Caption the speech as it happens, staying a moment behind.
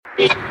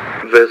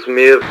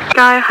Vesmir.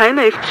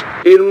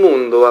 Il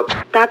mondo ha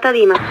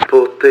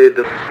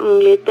potuto.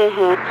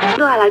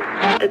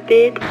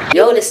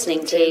 You're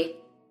listening to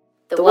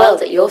The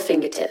World at Your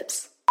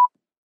Fingertips.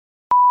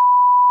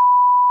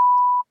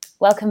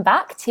 Welcome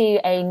back to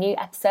a new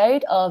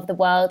episode of The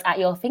World at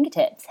Your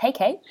Fingertips. Hey,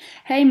 Kate.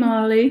 Hey,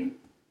 Marley.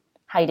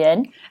 How you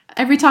doing?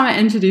 Every time I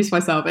introduce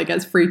myself, it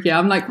gets freaky.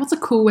 I'm like, what's a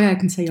cool way I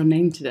can say your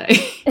name today?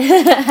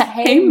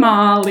 Hey,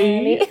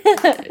 Marley.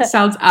 It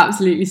sounds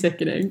absolutely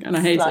sickening, and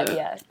I hate it.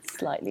 Yeah,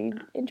 slightly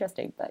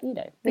interesting, but you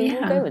know,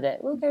 we'll go with it.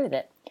 We'll go with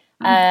it.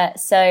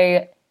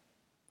 So,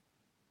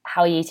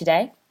 how are you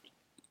today?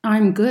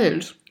 I'm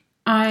good.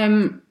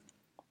 I'm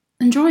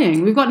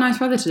enjoying. We've got nice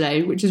weather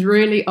today, which has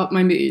really upped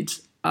my mood.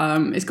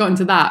 It's gotten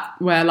to that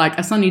where like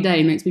a sunny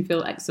day makes me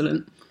feel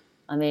excellent.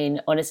 I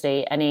mean,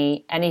 honestly,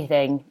 anything to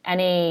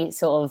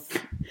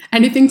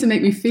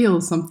make me feel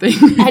something.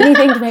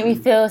 Anything to make me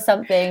feel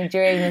something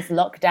during this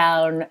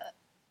lockdown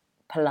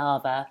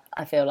palaver,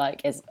 I feel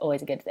like is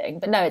always a good thing.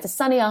 But no, it's a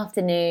sunny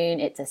afternoon.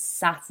 It's a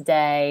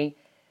Saturday.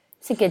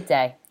 It's a good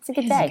day. It's a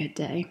good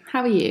day.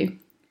 How are you?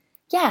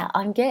 Yeah,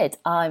 I'm good.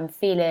 I'm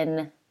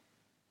feeling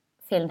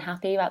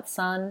happy about the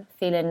sun.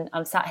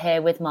 I'm sat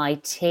here with my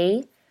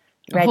tea,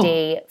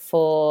 ready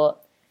for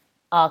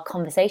our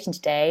conversation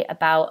today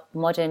about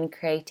modern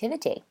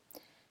creativity.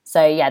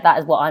 So yeah, that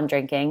is what I'm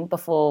drinking.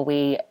 Before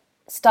we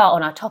start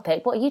on our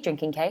topic, what are you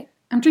drinking, Kate?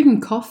 I'm drinking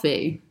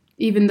coffee,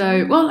 even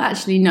though, well,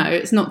 actually, no,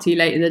 it's not too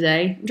late in the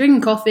day. I'm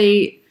drinking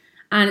coffee,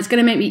 and it's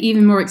going to make me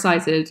even more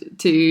excited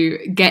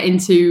to get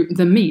into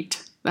the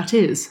meat that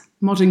is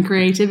modern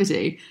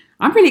creativity.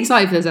 I'm really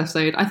excited for this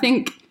episode. I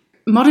think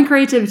modern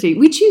creativity,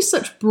 we choose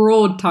such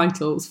broad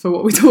titles for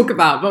what we talk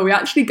about, but we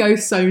actually go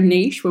so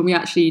niche when we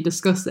actually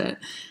discuss it.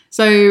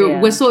 So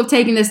we're sort of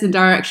taking this in the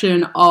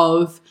direction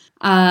of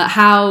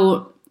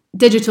how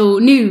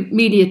new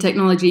media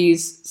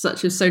technologies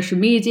such as social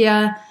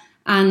media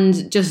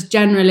and just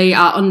generally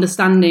our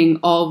understanding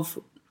of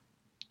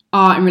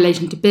art in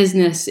relation to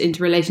business, in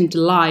relation to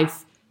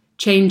life,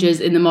 changes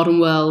in the modern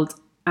world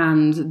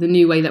and the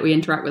new way that we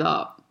interact with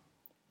art.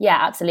 Yeah,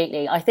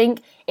 absolutely. I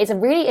think it's a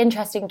really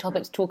interesting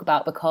topic to talk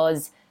about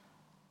because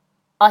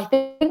I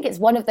think it's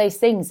one of those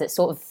things that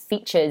sort of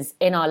features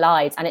in our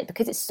lives, and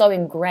because it's so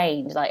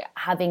ingrained, like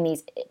having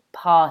these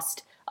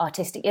past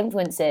artistic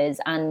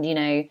influences and, you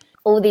know,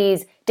 all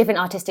these different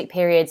artistic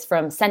periods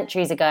from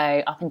centuries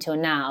ago up until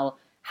now,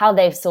 how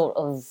they've sort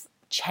of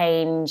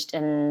changed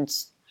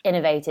and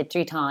innovated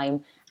through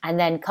time, and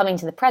then coming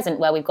to the present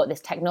where we've got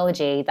this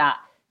technology that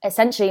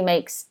essentially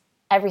makes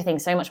everything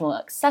so much more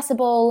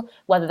accessible,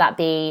 whether that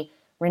be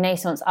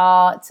Renaissance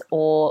art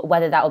or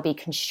whether that would be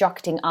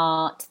constructing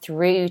art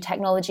through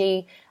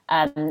technology,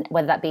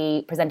 whether that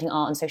be presenting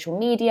art on social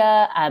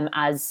media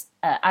as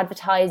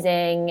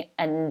advertising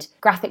and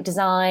graphic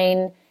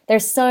design.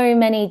 There's so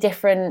many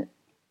different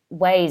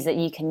ways that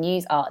you can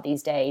use art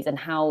these days and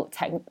how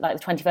the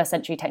 21st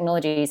century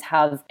technologies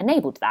have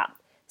enabled that.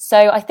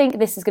 So I think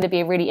this is going to be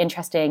a really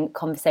interesting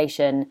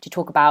conversation to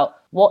talk about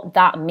what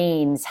that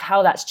means,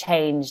 how that's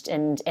changed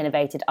and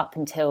innovated up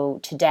until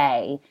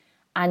today,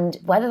 and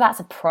whether that's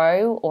a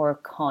pro or a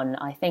con.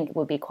 I think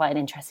would be quite an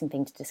interesting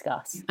thing to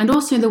discuss. And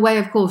also the way,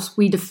 of course,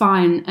 we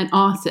define an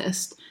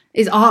artist.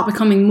 Is art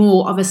becoming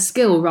more of a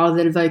skill rather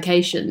than a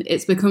vocation?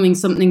 It's becoming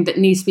something that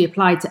needs to be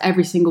applied to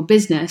every single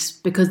business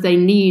because they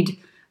need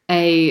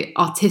a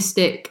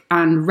artistic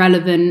and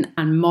relevant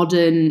and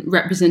modern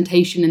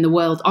representation in the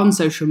world on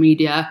social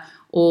media,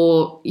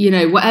 or, you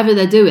know, whatever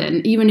they're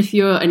doing. Even if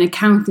you're an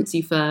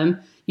accountancy firm,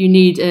 you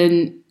need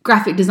a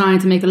graphic designer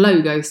to make a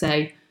logo,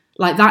 say.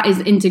 Like, that is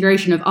the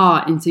integration of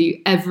art into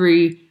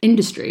every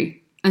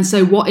industry. And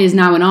so what is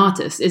now an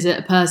artist? Is it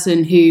a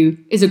person who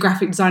is a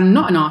graphic designer,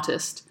 not an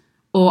artist?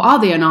 Or are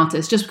they an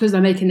artist just because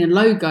they're making a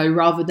logo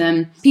rather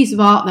than a piece of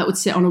art that would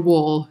sit on a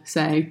wall,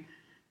 say?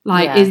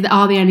 Like,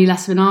 are they any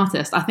less of an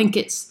artist? I think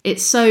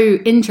it's so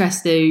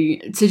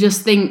interesting to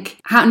just think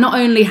not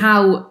only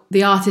how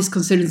the artist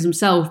considers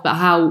himself, but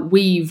how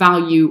we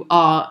value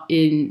art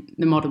in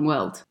the modern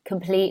world.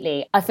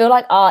 Completely. I feel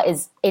like art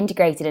is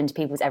integrated into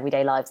people's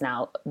everyday lives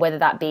now, whether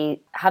that be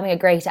having a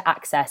greater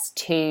access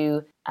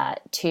to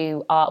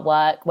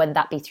artwork, whether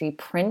that be through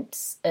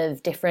prints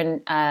of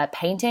different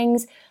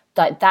paintings,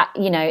 like that,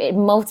 you know, it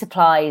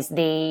multiplies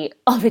the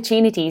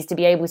opportunities to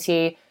be able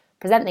to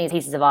present these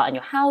pieces of art in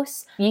your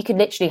house. You could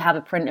literally have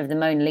a print of the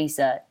Mona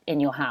Lisa in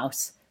your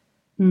house.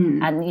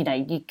 And, you know,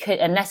 you could,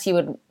 unless you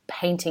were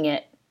painting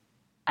it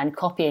and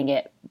copying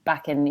it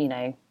back in, you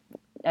know,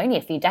 only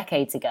a few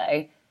decades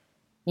ago,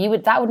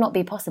 that would not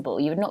be possible.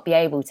 You would not be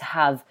able to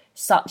have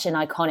such an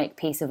iconic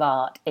piece of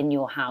art in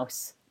your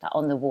house,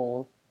 on the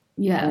wall,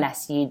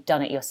 unless you'd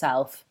done it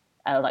yourself,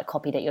 or like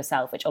copied it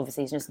yourself, which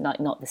obviously is just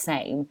not the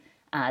same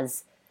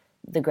as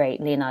the great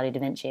Leonardo da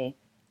Vinci.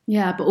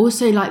 Yeah, but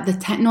also like the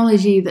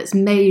technology that's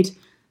made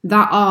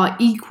that art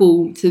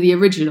equal to the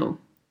original,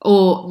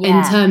 or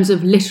in terms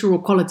of literal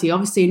quality,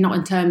 obviously not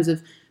in terms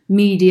of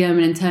medium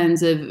and in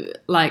terms of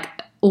like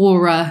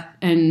aura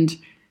and,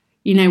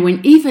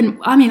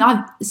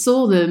 I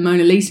saw the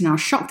Mona Lisa and I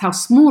was shocked how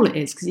small it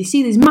is, because you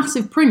see these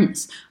massive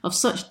prints of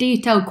such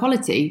detailed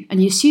quality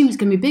and you assume it's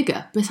going to be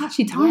bigger, but it's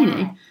actually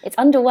tiny. Yeah, it's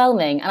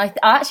underwhelming. And I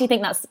actually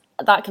think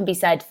that can be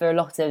said for a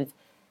lot of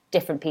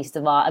different pieces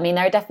of art. I mean,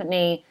 there are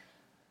definitely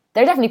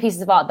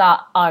pieces of art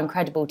that are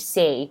incredible to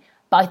see,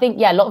 but I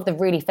think, a lot of the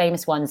really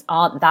famous ones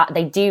aren't that.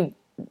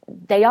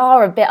 They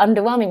are a bit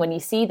underwhelming when you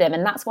see them,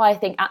 and that's why I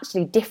think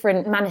actually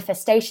different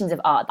manifestations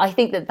of art, I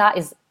think that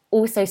is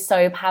also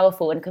so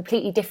powerful in a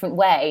completely different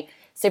way.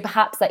 So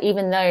perhaps that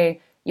even though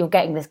you're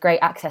getting this great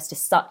access to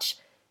such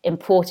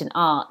important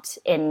art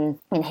in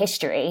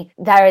history,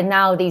 there are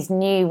now these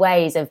new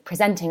ways of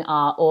presenting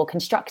art or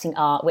constructing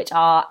art which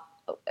are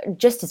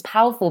just as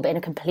powerful but in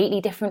a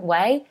completely different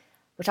way,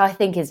 which I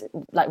think is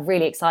like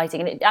really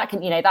exciting. And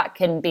that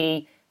can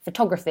be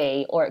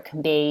photography, or it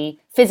can be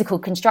physical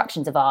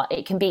constructions of art.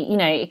 It can be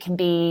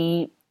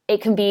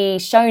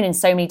shown in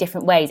so many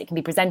different ways. It can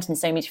be presented in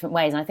so many different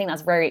ways. And I think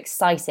that's very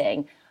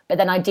exciting. But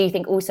then I do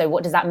think also,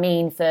 what does that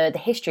mean for the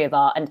history of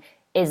art? And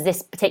is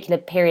this particular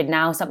period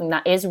now something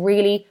that is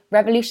really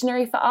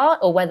revolutionary for art?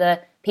 Or whether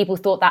people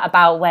thought that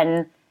about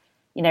when,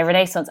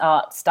 Renaissance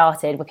art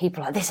started, where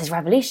people are like, this is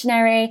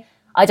revolutionary.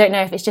 I don't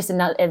know if it's just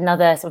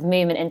another sort of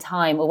movement in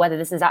time, or whether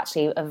this is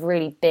actually a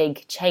really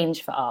big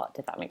change for art,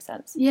 if that makes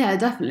sense. Yeah,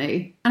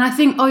 definitely. And I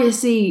think,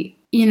 obviously,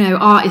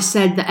 art is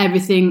said that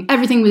everything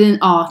within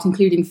art,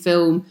 including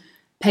film,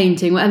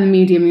 painting, whatever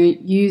medium you're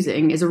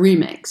using, is a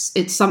remix.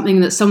 It's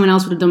something that someone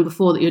else would have done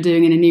before that you're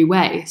doing in a new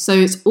way. So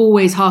it's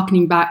always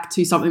harkening back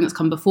to something that's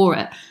come before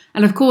it.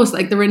 And of course,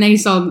 like the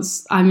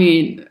Renaissance, I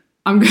mean,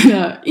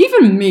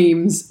 even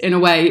memes in a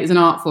way is an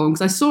art form,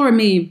 because I saw a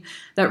meme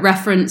that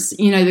referenced,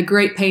 the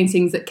great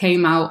paintings that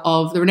came out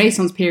of the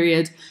Renaissance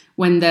period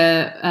when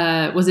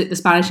the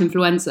Spanish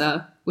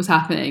influenza was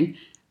happening.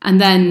 And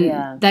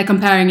then they're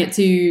comparing it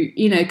to,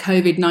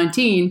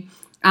 COVID-19,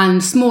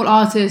 and small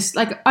artists,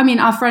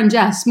 our friend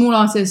Jess, small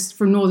artist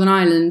from Northern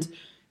Ireland,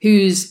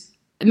 who's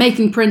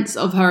making prints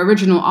of her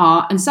original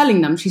art and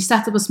selling them. She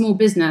set up a small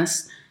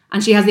business,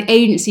 and she has the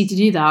agency to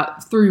do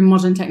that through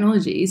modern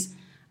technologies.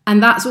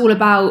 And that's all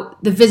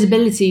about the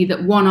visibility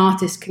that one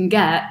artist can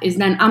get is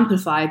then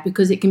amplified,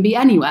 because it can be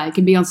anywhere. It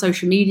can be on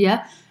social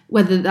media,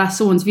 whether that's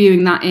someone's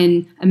viewing that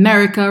in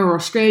America or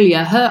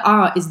Australia. Her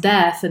art is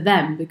there for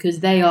them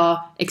because they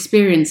are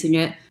experiencing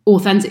it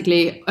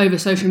authentically over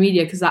social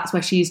media, because that's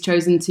where she's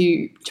chosen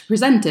to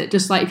present it.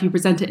 Just like if you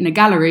present it in a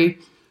gallery,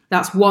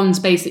 that's one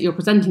space that you're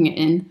presenting it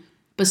in.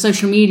 But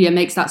social media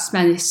makes that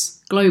space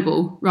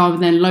global rather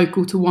than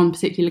local to one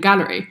particular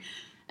gallery.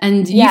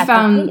 And you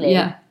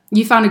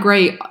found a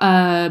great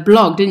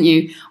blog, didn't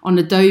you, on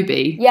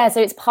Adobe? Yeah,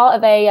 so it's part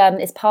of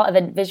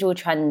a visual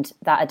trend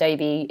that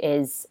Adobe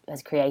has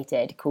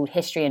created called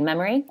History and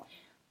Memory,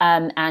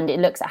 and it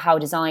looks at how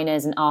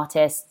designers and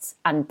artists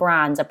and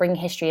brands are bringing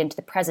history into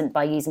the present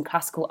by using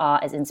classical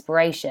art as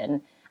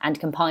inspiration and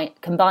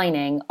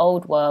combining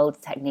old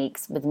world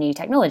techniques with new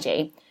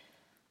technology.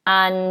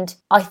 And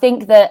I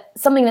think that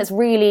something that's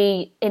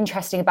really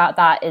interesting about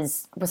that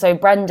is, so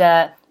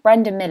Brenda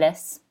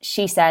Millis,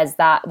 she says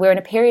that we're in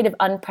a period of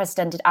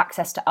unprecedented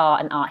access to art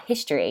and art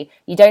history.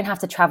 You don't have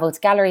to travel to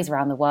galleries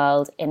around the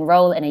world,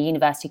 enroll in a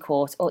university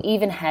course, or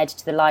even head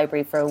to the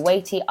library for a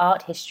weighty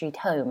art history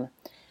tome.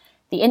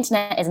 The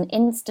internet is an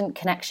instant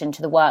connection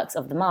to the works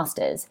of the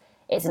masters.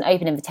 It's an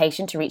open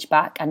invitation to reach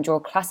back and draw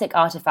classic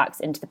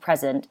artifacts into the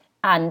present,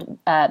 and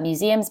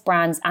museums,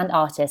 brands and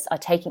artists are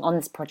taking on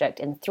this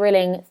project in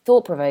thrilling,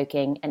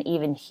 thought-provoking and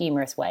even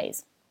humorous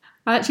ways.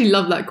 I actually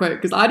love that quote,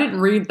 because I didn't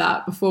read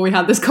that before we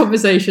had this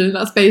conversation.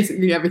 That's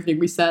basically everything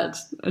we said.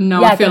 And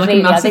now I feel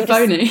completely. Like a massive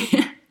phony.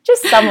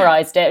 Just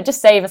summarised it.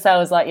 Just save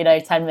ourselves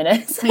 10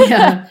 minutes.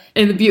 Yeah.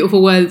 In the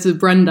beautiful words of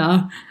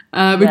Brenda,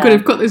 we could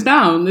have cut this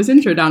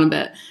intro down a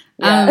bit.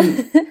 Yeah.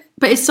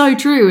 But it's so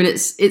true, and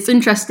it's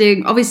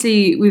interesting.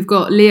 Obviously, we've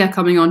got Leah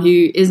coming on,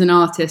 who is an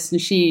artist, and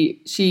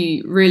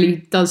she really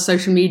does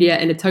social media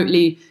in a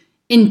totally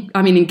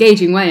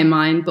engaging way in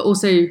my mind, but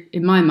also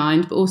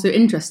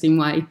interesting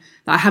way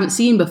that I haven't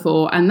seen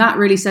before. And that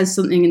really says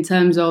something in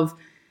terms of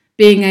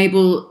being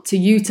able to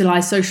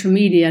utilise social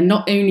media,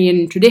 not only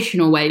in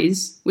traditional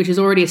ways, which is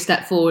already a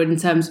step forward in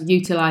terms of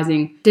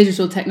utilising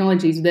digital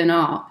technologies within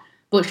art,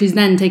 but she's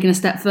then taken a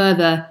step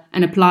further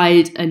and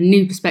applied a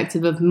new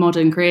perspective of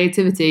modern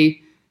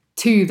creativity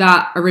to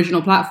that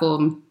original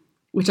platform,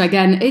 which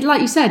again,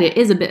 like you said,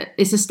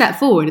 it's a step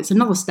forward, it's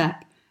another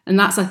step. And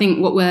that's, I think,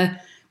 what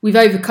we've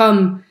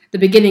overcome the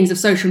beginnings of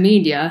social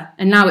media,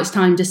 and now it's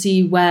time to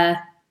see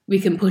where we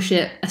can push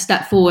it a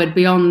step forward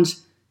beyond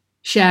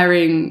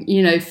sharing,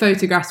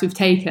 photographs we've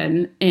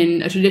taken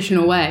in a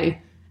traditional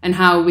way, and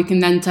how we can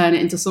then turn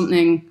it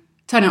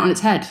on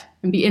its head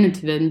and be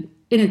innovative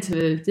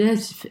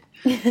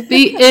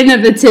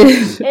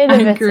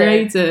and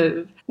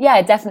creative.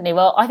 Yeah, definitely.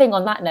 Well, I think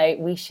on that note,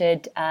 we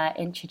should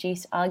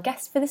introduce our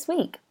guest for this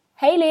week.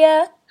 Hey,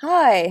 Leah.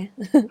 Hi.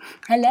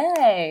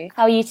 Hello.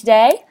 How are you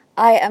today?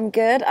 I am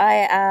good.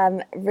 I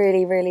am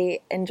really,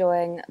 really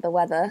enjoying the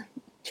weather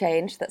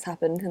change that's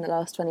happened in the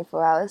last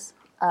 24 hours.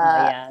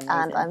 amazing.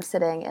 and I'm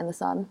sitting in the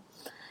sun,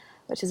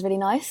 which is really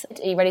nice.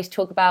 Are you ready to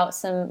talk about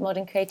some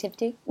modern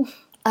creativity?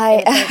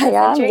 I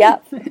am,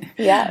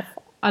 yep.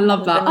 I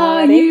love that. been Are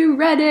ready. you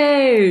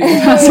ready?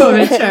 That's sort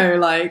of a show,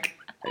 like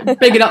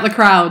bigging up the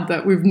crowd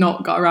that we've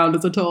not got around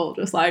us at all.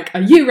 Just like,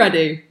 are you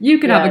ready? You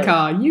can have a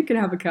car. You can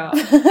have a car.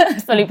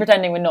 Fully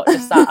pretending we're not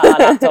just sat at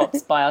our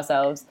laptops by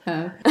ourselves.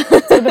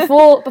 So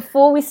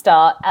before we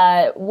start,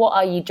 what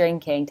are you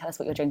drinking? Tell us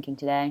what you're drinking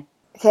today.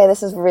 Okay,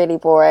 this is really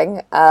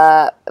boring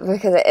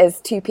because it is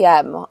 2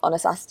 p.m. on a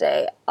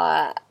Saturday.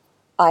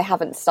 I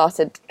haven't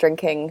started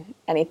drinking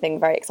anything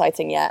very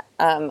exciting yet,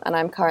 and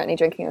I'm currently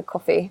drinking a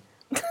coffee.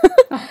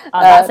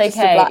 That's just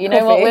a okay. black You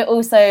know what? coffee.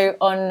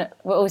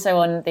 We're also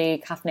on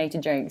the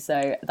caffeinated drink,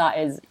 so that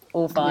is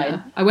all fine.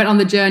 Yeah. I went on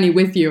the journey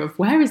with you of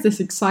where is this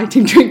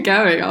exciting drink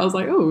going? I was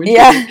like, oh,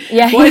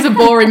 Yeah. what is a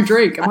boring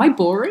drink? Am I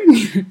boring?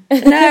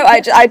 No,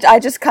 I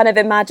just kind of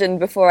imagined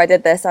before I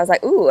did this. I was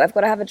like, ooh, I've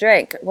got to have a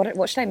drink.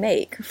 What should I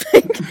make?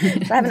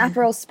 Should I have an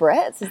Aperol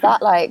spritz? Is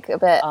that like a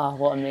bit Oh,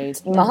 what a mood.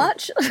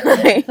 much?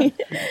 Never too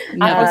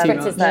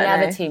Spritz is much.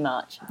 never too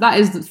much. That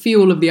is the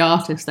fuel of the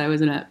artist, though,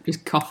 isn't it?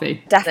 Just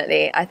coffee.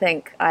 Definitely. I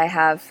think I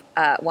have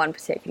one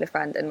particular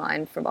friend in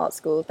mind from art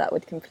school that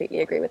would completely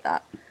agree with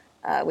that.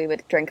 We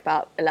would drink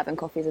about 11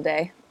 coffees a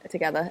day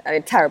together. I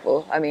mean,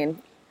 terrible. I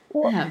mean,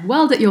 Yeah,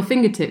 world at your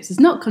fingertips. It's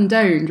not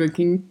condoned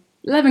drinking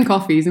 11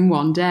 coffees in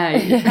one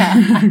day.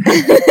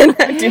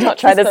 do not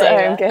try this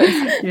at home, Disclaimer.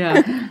 kids.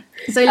 Yeah.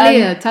 So,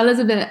 Leah, tell us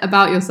a bit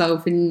about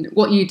yourself and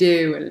what you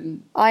do.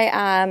 And I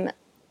am,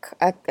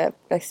 I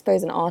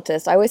suppose, an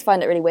artist. I always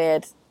find it really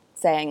weird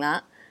saying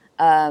that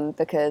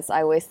because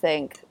I always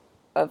think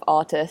of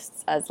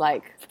artists as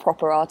like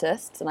proper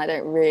artists, and I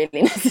don't really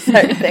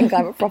necessarily think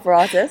I'm a proper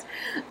artist.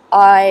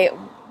 I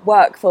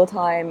work full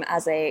time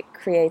as a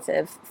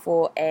creative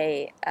for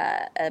a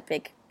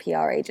big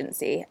PR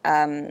agency.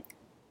 But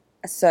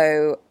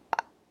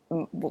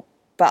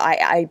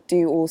I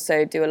do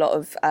also do a lot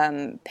of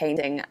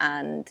painting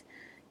and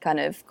kind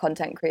of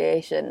content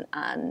creation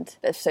and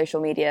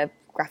social media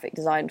graphic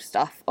design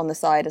stuff on the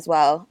side as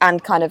well,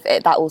 and kind of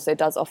that also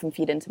does often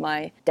feed into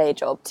my day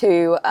job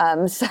too.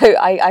 So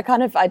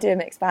I do a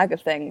mixed bag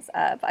of things,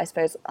 but I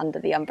suppose under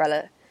the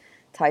umbrella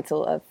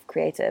title of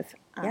creative.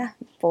 Yeah,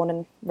 born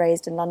and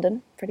raised in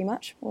London pretty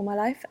much all my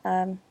life,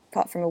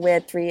 apart from a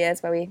weird 3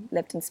 years where we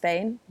lived in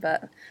Spain,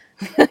 but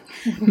I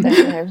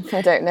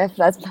don't know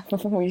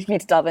if we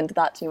need to delve into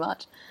that too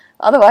much.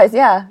 Otherwise,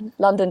 yeah,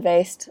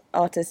 London-based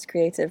artist,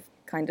 creative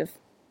kind of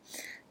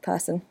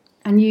person.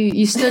 And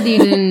you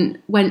studied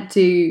and went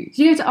to... Did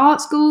you go to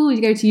art school? Did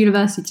you go to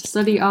university to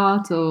study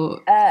art?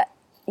 Or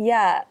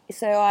Yeah,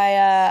 so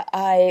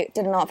I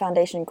did an art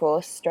foundation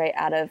course straight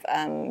out of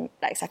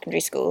like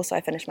secondary school. So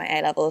I finished my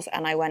A-levels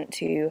and I went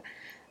to,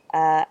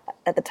 at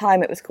the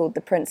time it was called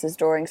the Prince's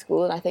Drawing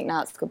School, and I think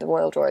now it's called the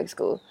Royal Drawing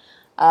School.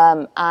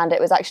 And it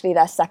was actually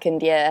their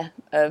second year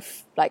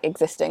of like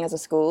existing as a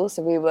school.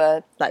 So we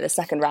were like the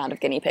second round of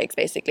guinea pigs,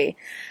 basically.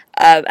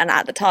 And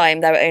at the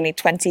time there were only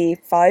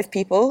 25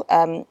 people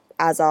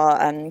as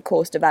our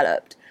course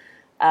developed.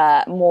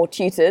 More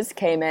tutors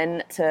came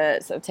in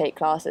to sort of take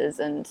classes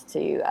and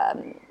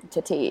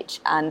to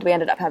teach, and we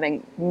ended up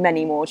having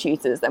many more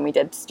tutors than we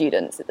did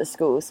students at the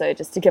school. So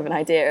just to give an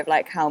idea of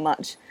like how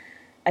much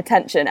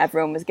attention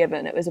everyone was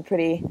given, it was a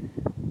pretty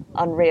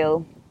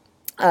unreal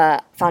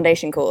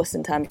foundation course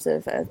in terms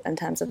of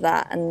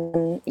that.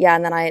 And yeah,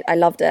 and then I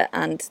loved it,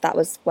 and that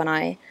was when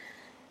I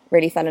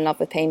really fell in love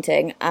with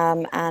painting.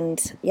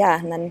 And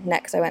then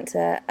next I went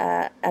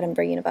to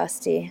Edinburgh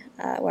University,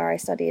 where I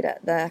studied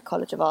at the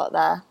College of Art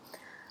there,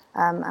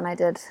 and I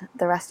did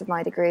the rest of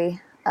my degree,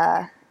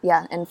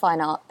 in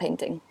fine art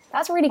painting.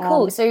 That's really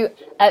cool. So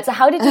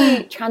how did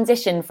you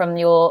transition from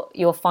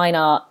your fine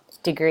art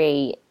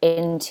degree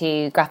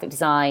into graphic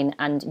design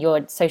and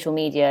your social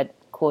media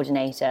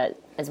coordinator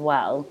as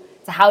well?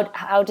 So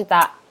how did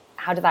that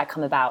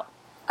come about?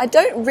 I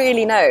don't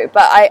really know,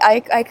 but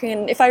I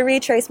can, if I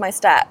retrace my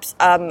steps,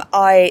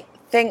 I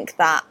think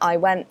that I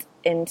went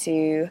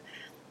into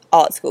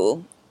art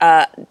school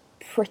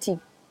pretty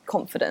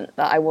confident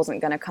that I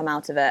wasn't going to come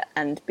out of it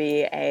and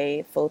be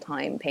a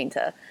full-time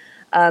painter.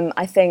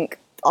 I think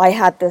I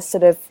had this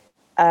sort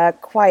of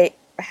quite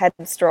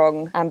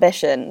headstrong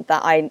ambition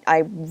that I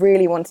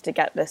really wanted to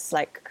get this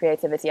like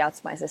creativity out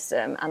of my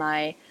system, and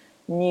I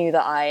knew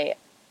that I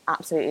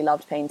absolutely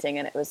loved painting,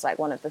 and it was like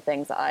one of the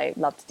things that I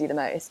loved to do the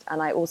most.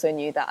 And I also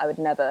knew that I would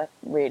never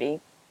really,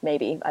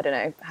 maybe, I don't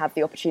know, have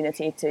the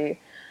opportunity to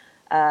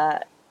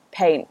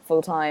paint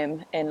full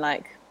time in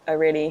like a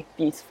really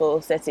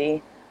beautiful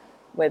city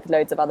with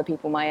loads of other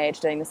people my age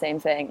doing the same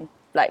thing,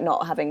 like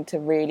not having to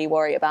really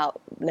worry about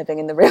living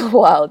in the real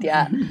world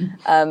yet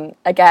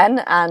again.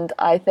 And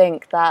I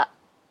think that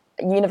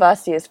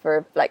university is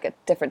for like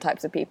different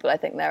types of people. I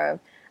think there are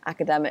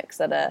academics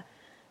that are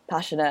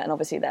passionate, and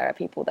obviously there are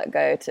people that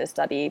go to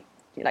study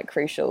like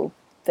crucial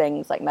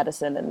things like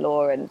medicine and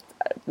law and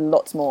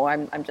lots more.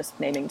 I'm just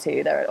naming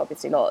two. There are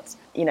obviously lots,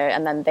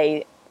 and then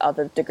they are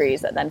the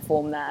degrees that then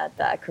form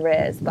their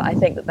careers. But I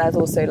think that there's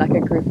also like a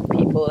group of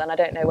people, and I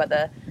don't know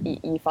whether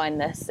you find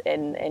this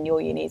in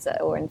your unis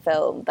or in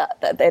film, that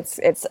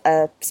it's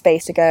a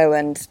space to go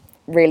and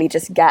really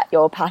just get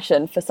your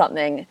passion for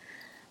something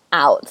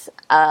out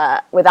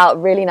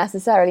without really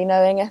necessarily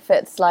knowing if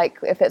it's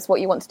what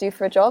you want to do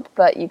for a job,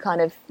 but you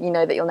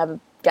know that you'll never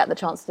get the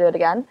chance to do it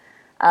again.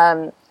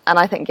 And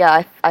I think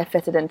I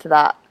fitted into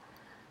that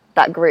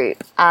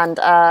group, and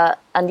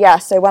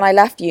so when I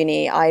left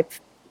uni, I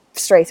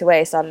straight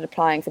away started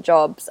applying for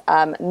jobs,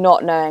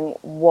 not knowing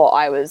what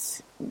I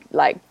was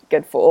like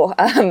good for,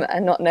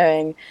 and not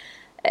knowing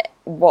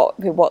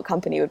what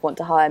company would want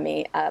to hire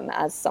me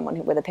as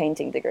someone with a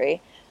painting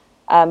degree.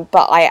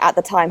 But I, at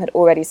the time, had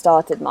already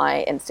started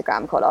my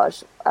Instagram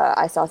collage.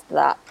 I started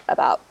that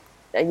about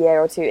a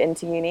year or two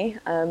into uni.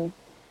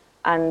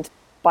 And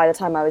by the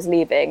time I was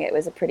leaving, it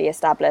was a pretty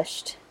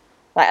established,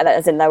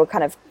 as in there were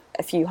kind of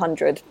a few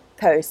hundred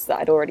posts that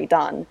I'd already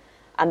done.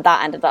 And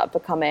that ended up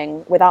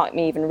becoming, without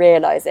me even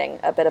realising,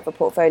 a bit of a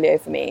portfolio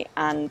for me.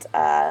 And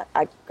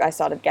I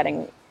started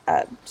getting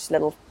just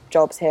little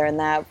jobs here and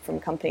there from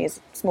companies,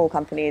 small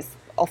companies,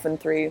 often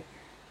through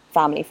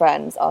family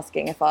friends,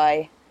 asking if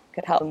I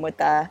could help them with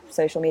their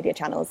social media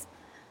channels,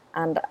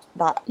 and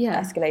that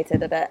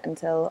escalated a bit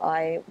until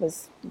I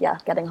was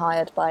getting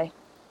hired by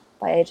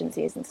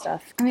agencies and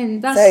stuff. I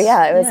mean,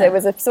 it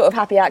was a sort of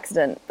happy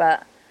accident,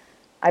 but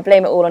I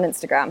blame it all on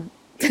Instagram.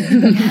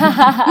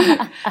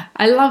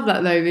 I love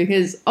that though,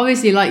 because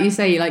obviously, like you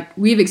say, like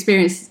we've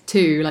experienced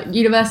too, like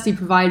university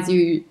provides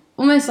you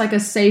almost like a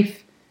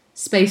safe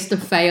space to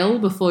fail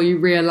before you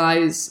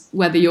realise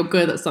whether you're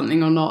good at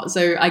something or not.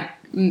 So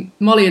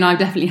Molly and I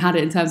definitely had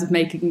it in terms of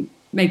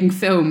making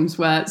films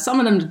where some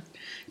of them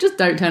just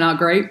don't turn out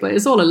great, but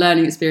it's all a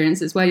learning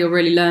experience. It's where you're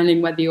really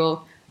learning whether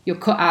you're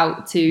cut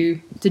out to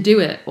do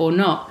it or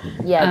not.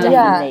 Yeah,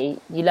 definitely.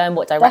 You learn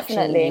what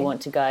direction you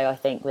want to go, I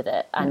think, with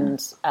it.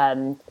 And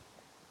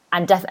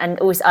and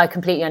also I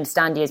completely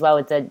understand you as well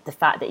with the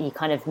fact that you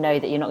kind of know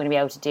that you're not going to be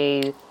able to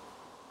do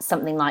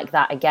something like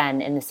that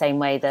again in the same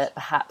way that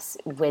perhaps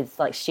with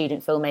like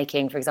student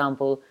filmmaking, for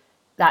example,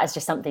 that is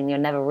just something you're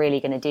never really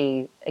going to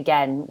do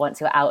again once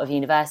you're out of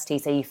university.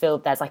 So you feel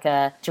there's like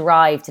a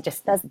drive to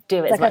just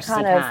do it as much as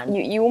you can.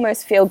 You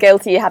almost feel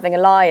guilty having a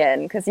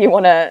lie-in because you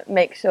want to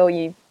make sure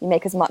you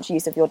make as much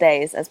use of your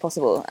days as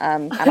possible.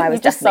 And I was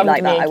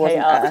definitely like that. I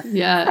wasn't.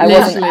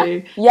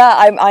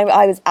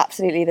 I was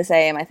absolutely the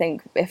same. I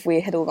think if we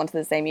had all gone to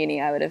the same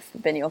uni, I would have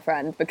been your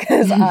friend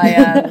because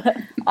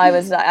I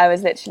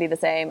was literally the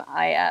same.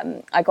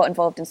 I got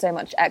involved in so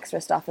much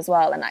extra stuff as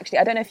well. And actually,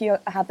 I don't know if you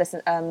have this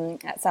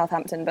at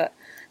Southampton, but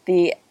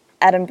the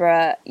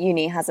Edinburgh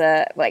uni has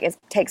it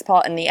takes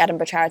part in the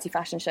Edinburgh charity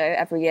fashion show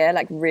every year,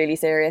 like really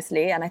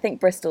seriously. And I think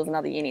Bristol's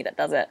another uni that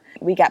does it.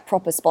 We get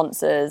proper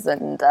sponsors,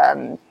 and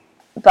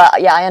but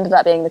I ended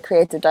up being the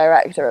creative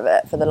director of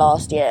it for the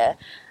last year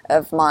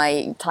of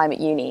my time at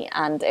uni,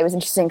 and it was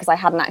interesting because I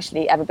hadn't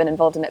actually ever been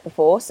involved in it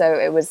before. So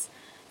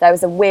there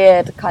was a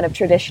weird kind of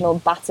traditional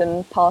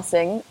baton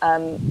passing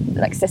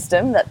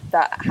system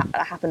that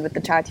happened with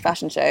the charity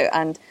fashion show,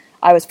 and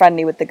I was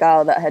friendly with the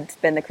girl that had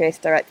been the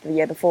creative director the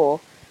year before,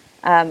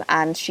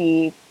 and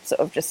she sort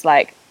of just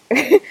like,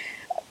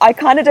 I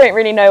kind of don't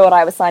really know what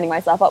I was signing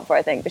myself up for,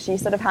 I think, but she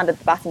sort of handed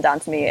the baton down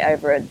to me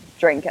over a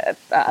drink at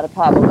a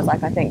pub and was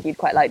like, I think you'd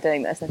quite like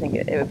doing this. I think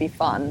it would be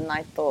fun. And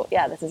I thought,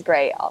 yeah, this is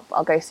great.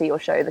 I'll go see your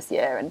show this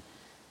year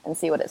and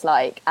see what it's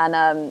like. And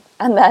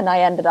then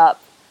I ended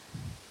up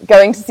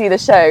going to see the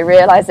show,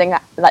 realising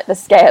like the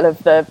scale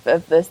of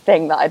this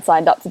thing that I'd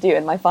signed up to do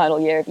in my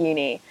final year of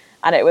uni.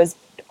 And it was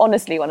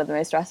honestly one of the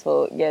most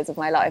stressful years of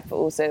my life, but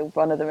also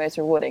one of the most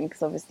rewarding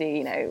because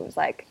obviously, it was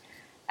like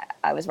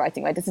I was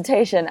writing my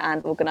dissertation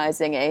and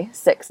organising a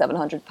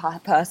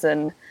 600-700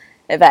 person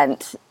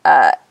event,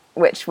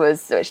 which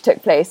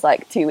took place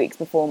like 2 weeks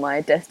before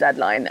my dis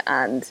deadline.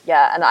 And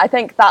I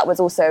think that was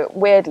also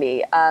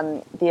weirdly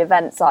the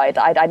event side.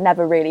 I'd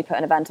never really put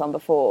an event on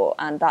before,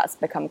 and that's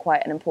become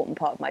quite an important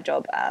part of my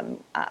job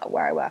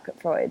where I work at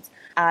Freud's.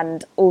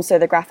 And also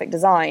the graphic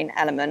design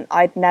element,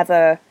 I'd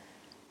never,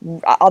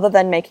 other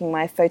than making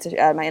my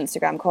my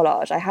Instagram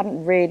collage, I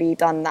hadn't really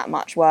done that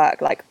much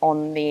work like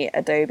on the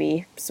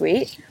Adobe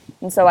suite.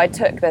 And so I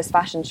took this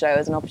fashion show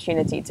as an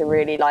opportunity to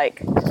really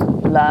like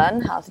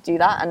learn how to do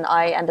that. And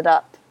I ended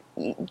up,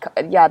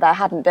 there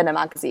hadn't been a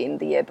magazine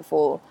the year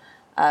before.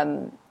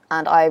 And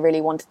I really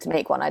wanted to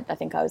make one. I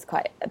think I was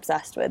quite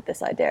obsessed with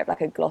this idea of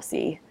like a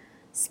glossy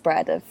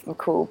spread of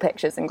cool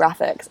pictures and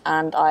graphics.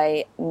 And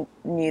I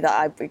knew that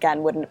I,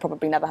 again, wouldn't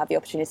probably never have the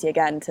opportunity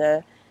again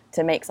to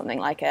make something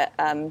like it.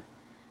 And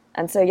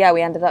so,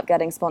 we ended up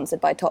getting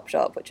sponsored by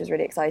Topshop, which was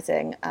really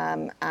exciting.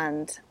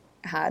 And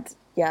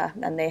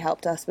they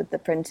helped us with the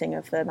printing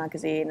of the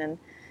magazine.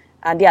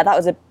 And that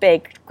was a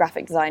big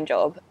graphic design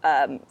job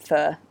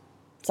for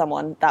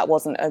someone that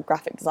wasn't a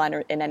graphic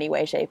designer in any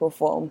way, shape or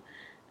form.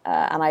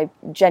 And I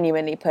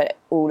genuinely put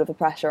all of the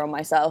pressure on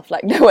myself.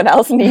 Like no one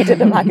else needed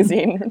a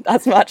magazine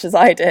as much as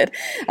I did.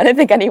 I don't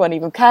think anyone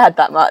even cared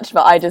that much,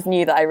 but I just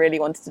knew that I really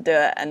wanted to do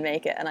it and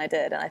make it, and I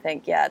did. And I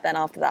think, then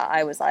after that,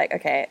 I was like,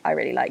 okay, I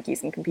really like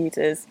using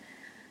computers.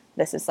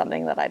 this is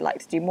something that I'd like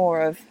to do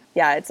more of.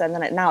 Yeah,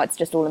 now it's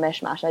just all a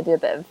mishmash. I do a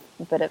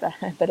bit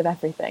of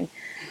everything.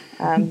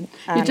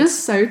 You're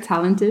just so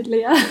talented,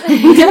 Leah.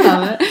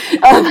 Yeah.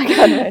 Oh my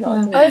god, no, not at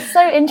all. Oh, it's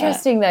so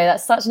interesting though.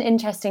 That's such an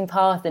interesting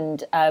path,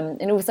 and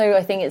also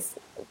I think it's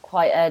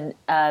quite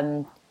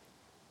an.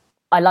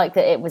 I like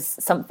that it was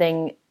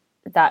something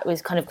that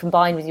was kind of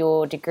combined with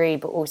your degree,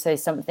 but also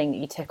something that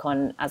you took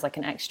on as like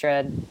an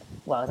extra,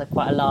 well, as like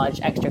quite a large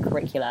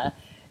extracurricular.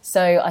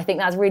 So I think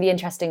that's really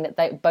interesting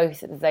that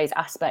both of those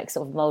aspects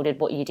sort of molded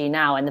what you do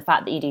now, and the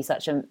fact that you do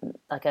such a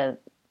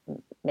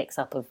mix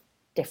up of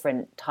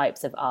different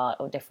types of art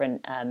or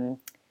different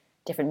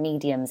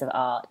mediums of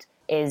art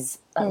is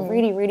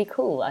really, really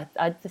cool.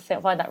 I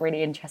find that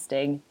really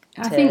interesting.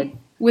 I think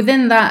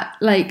within that,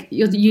 like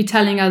you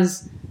telling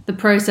us the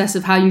process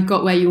of how you've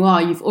got where you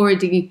are, you've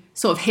already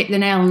sort of hit the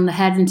nail on the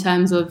head in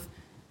terms of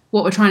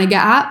what we're trying to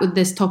get at with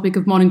this topic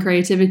of modern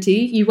creativity.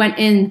 You went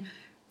in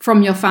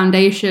from your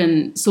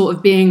foundation sort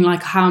of being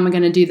like, how am I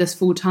going to do this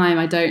full time?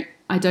 I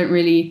don't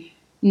really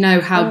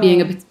know how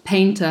being a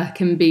painter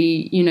can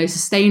be,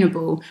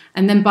 sustainable.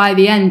 And then by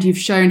the end, you've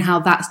shown how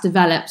that's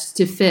developed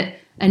to fit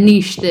a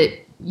niche that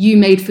you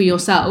made for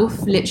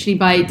yourself, literally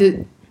by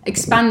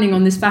expanding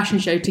on this fashion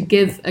show to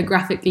give a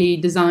graphically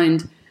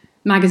designed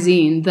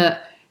magazine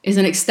that is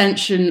an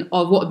extension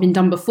of what had been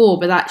done before.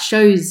 But that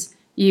shows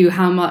you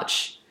how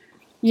much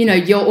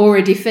you're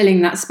already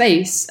filling that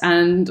space.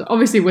 And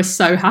obviously we're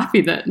so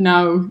happy that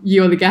now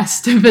you're the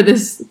guest for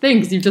this thing,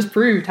 because you've just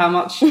proved how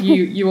much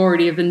you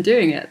already have been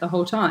doing it the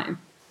whole time.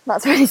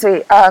 That's really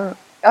sweet. I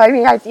don't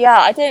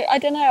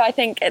know. I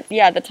think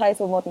the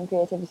title modern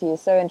creativity is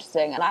so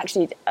interesting, and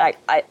actually,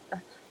 I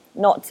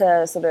not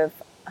to sort of,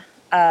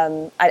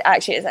 I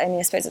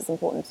suppose it's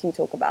important to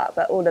talk about,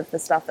 but all of the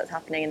stuff that's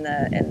happening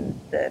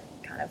in the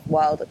kind of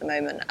world at the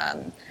moment,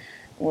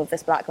 all of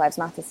this Black Lives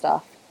Matter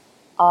stuff,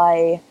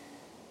 I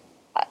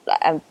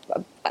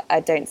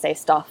don't say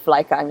stuff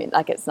like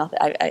it's nothing.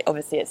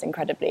 Obviously it's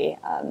incredibly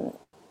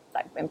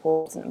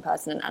important and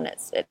personal, and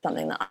it's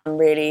something that I'm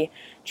really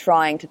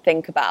trying to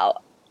think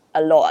about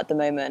a lot at the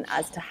moment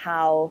as to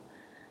how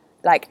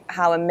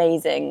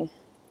amazing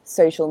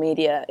social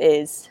media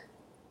is.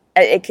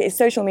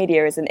 Social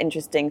media is an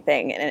interesting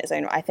thing in its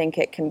own right. I think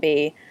it can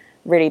be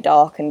really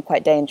dark and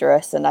quite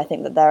dangerous, and I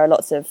think that there are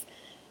lots of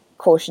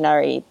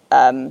cautionary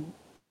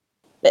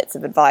bits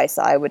of advice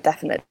I would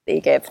definitely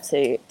give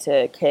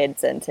to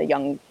kids and to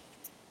young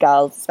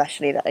girls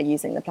especially that are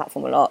using the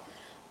platform a lot.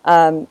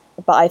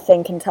 But I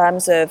think in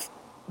terms of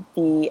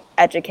the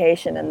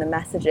education and the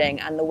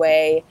messaging and the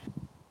way,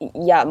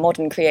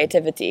 modern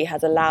creativity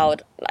has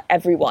allowed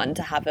everyone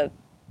to have a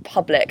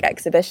public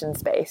exhibition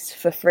space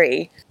for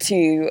free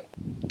to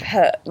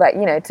put,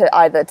 to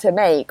either to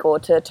make or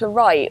to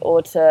write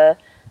or to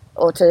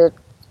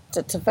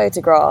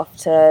photograph,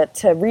 to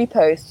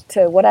repost,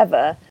 to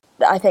whatever.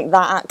 I think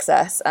that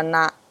access and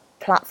that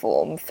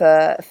platform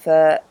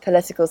for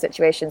political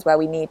situations where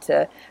we need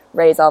to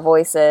raise our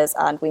voices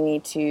and we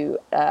need to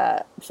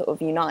sort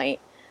of unite,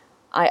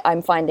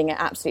 I'm finding it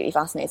absolutely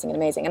fascinating and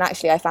amazing. And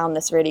actually I found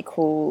this really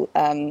cool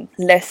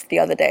list the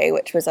other day,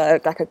 which was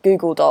a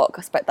Google Doc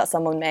that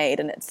someone made,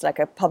 and it's like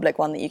a public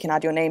one that you can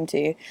add your name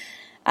to.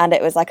 And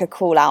it was like a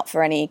call out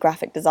for any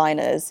graphic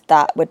designers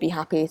that would be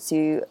happy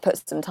to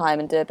put some time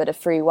and do a bit of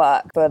free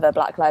work for the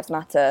Black Lives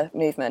Matter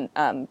movement.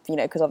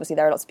 Because obviously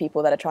there are lots of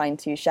people that are trying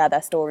to share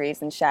their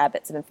stories and share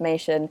bits of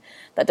information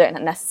that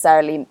don't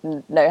necessarily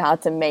know how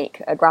to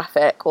make a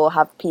graphic or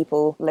have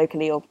people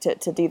locally or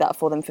to do that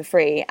for them for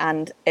free.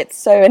 And it's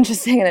so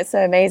interesting and it's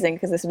so amazing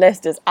because this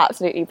list is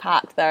absolutely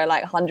packed. There are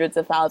like hundreds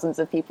of thousands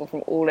of people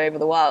from all over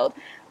the world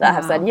that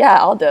have said, yeah,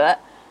 I'll do it.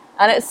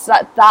 And it's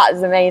like, that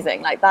is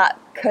amazing. Like, that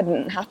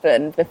couldn't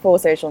happen before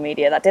social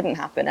media. That didn't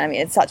happen. I mean,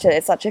 it's such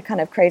a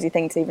kind of crazy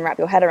thing to even wrap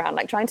your head around.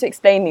 Like, trying to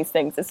explain these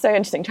things, it's so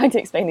interesting trying to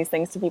explain these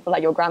things to people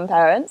like your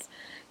grandparents,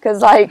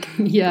 because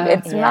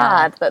it's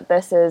mad that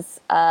this is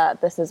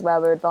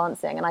where we're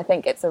advancing. And I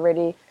think it's a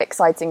really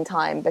exciting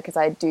time, because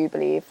I do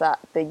believe that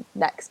the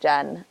next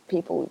gen,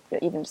 people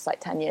even just like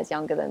 10 years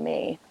younger than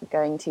me, are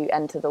going to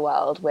enter the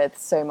world with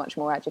so much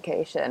more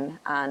education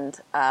and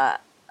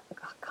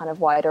kind of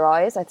wider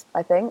eyes,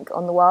 I think,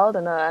 on the world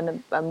and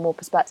a more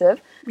perspective,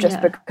 just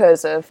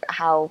because of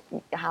how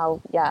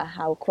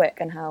quick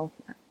and how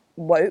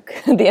woke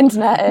the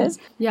internet is.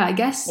 Yeah, I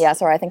guess. Yeah,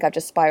 sorry, I think I've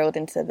just spiraled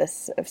into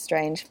this of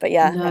strange, but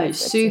yeah. No,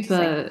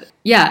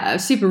 a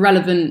super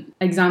relevant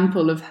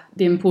example of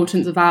the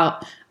importance of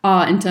art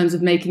in terms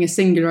of making a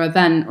singular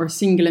event or a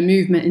singular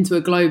movement into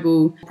a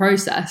global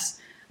process.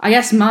 I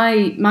guess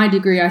my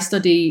degree, I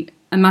study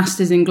a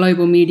master's in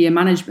global media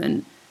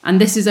management. And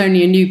this is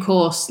only a new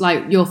course,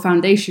 like your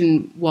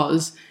foundation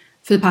was,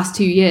 for the past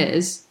 2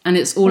 years. And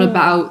it's all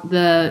about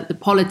the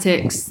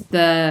politics,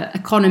 the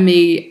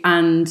economy,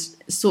 and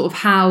sort of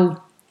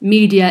how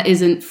media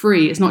isn't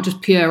free. It's not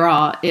just pure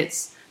art.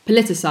 It's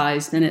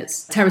politicized and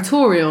it's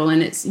territorial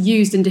and it's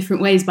used in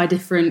different ways by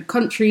different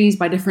countries,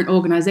 by different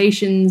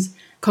organizations,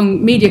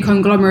 media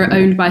conglomerate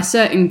owned by a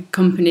certain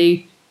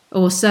company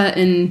or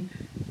certain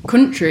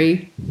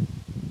country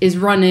is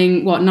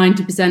running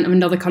 90% of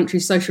another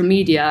country's social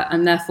media,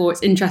 and therefore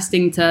it's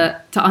interesting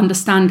to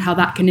understand how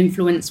that can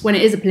influence when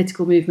it is a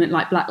political movement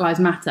like Black Lives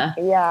Matter.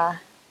 Yeah.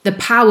 The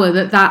power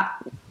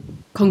that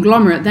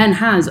conglomerate then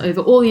has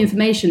over all the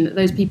information that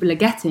those people are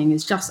getting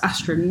is just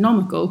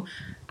astronomical.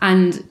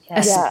 And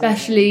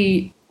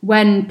especially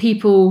when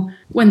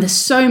there's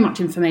so much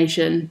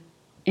information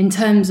in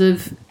terms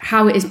of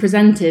how it is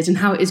presented and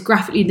how it is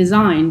graphically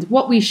designed,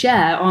 what we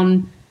share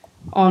on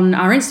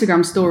our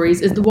Instagram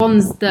stories is the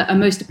ones that are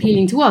most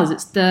appealing to us.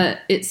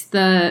 It's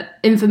the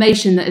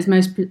information that is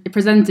most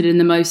presented in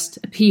the most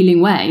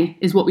appealing way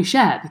is what we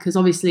share, because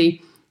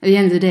obviously at the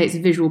end of the day it's a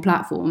visual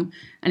platform,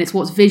 and it's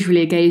what's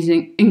visually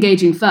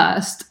engaging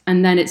first,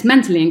 and then it's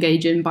mentally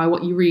engaging by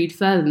what you read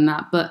further than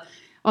that. But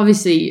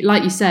obviously,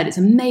 like you said, it's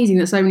amazing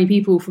that so many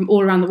people from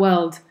all around the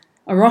world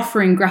are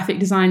offering graphic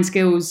design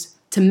skills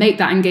to make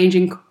that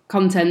engaging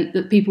content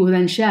that people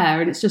then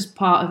share, and it's just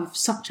part of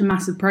such a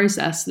massive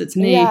process that to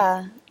me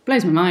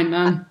blows my mind,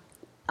 man.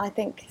 I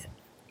think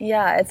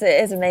it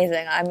is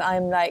amazing.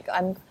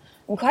 I'm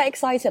quite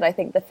excited. I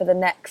think that for the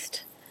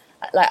next,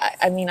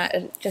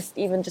 just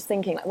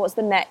thinking, like, what's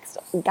the next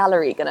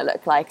gallery going to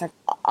look like?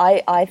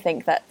 I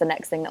think that the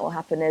next thing that will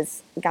happen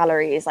is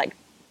galleries like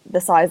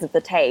the size of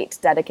the Tate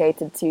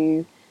dedicated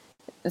to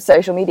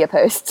social media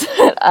posts,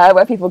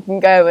 where people can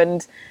go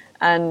and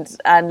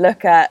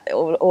look at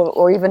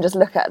or even just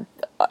look at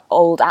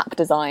old app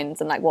designs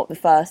and like what the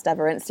first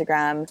ever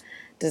Instagram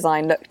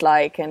design looked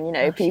like, and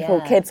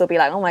kids will be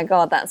like, oh my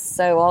god, that's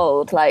so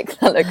old, like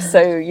that looks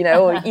so,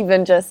 or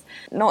even just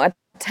not a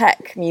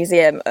tech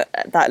museum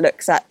that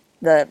looks at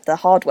the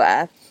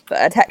hardware, but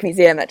a tech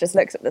museum that just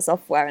looks at the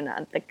software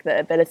and the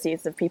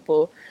abilities of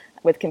people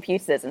with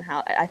computers, and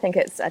how I think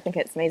it's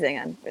amazing,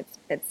 and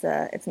it's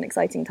an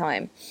exciting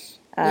time.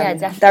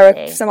 Definitely.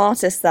 There are some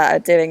artists that are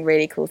doing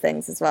really cool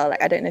things as well.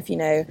 Like, I don't know if you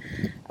know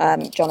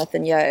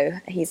Jonathan Yeo.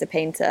 He's a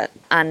painter,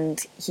 and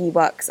he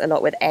works a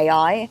lot with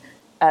AI.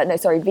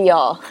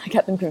 VR. I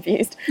get them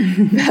confused.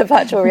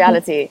 Virtual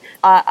reality.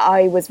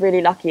 I was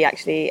really lucky,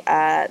 actually,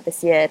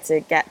 this year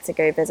to get to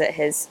go visit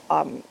his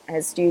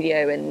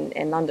studio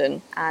in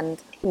London,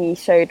 and he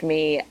showed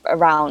me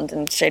around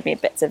and showed me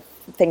bits of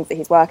things that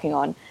he's working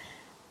on.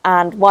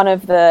 And one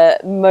of the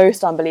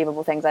most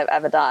unbelievable things I've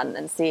ever done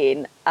and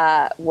seen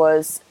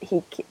was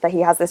he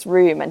has this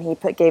room, and he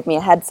gave me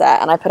a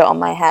headset, and I put it on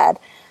my head,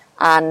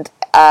 and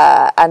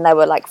there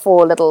were like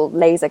 4 little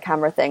laser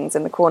camera things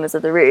in the corners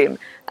of the room.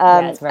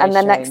 And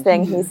then next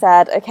thing he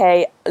said,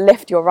 okay,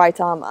 lift your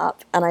right arm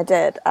up, and I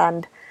did.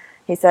 And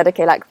he said,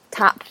 okay, like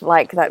tap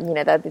like that,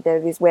 there are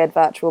these weird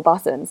virtual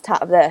buttons,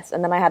 tap this.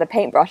 And then I had a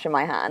paintbrush in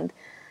my hand,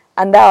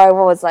 and there I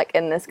was, like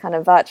in this kind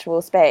of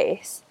virtual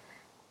space.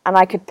 And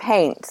I could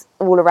paint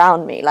all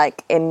around me,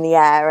 like in the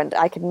air, and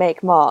I could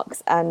make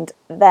marks. And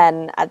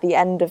then at the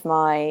end of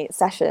my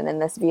session in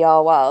this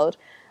VR world,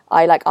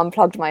 I like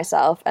unplugged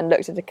myself and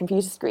looked at the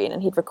computer screen,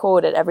 and he'd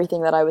recorded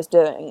everything that I was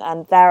doing.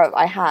 And there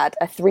I had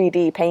a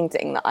 3D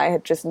painting that I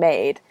had just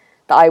made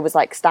that I was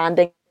like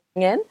standing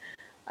in.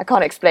 I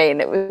can't explain.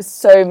 It was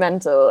so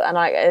mental. And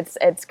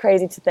it's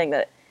crazy to think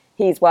that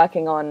he's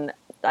working on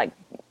like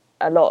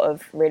a lot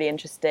of really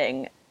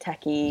interesting,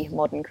 techie,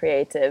 modern,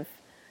 creative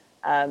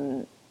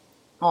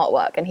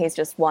artwork, and he's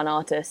just one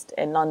artist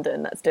in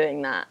London that's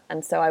doing that.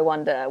 And so I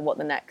wonder what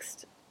the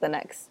next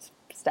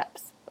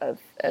steps of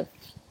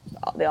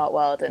the art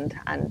world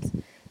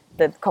and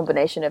the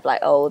combination of like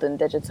old and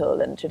digital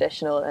and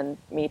traditional and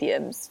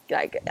mediums,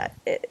 like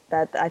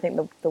I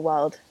think the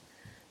world,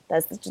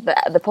 there's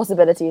the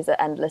possibilities are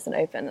endless and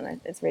open, and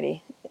it's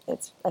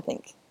I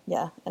think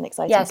an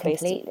exciting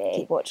place to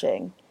keep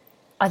watching.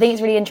 I think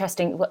it's really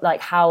interesting, like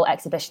how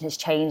exhibition has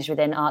changed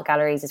within art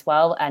galleries as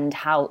well, and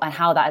how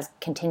that is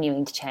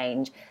continuing to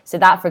change. So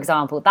that, for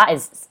example,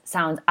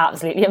 sounds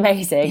absolutely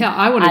amazing. Yeah,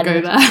 I want to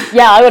go there.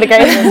 Yeah, I want to go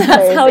there.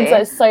 That sounds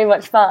like so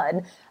much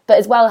fun. But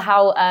as well,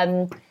 how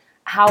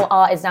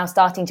art is now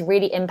starting to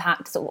really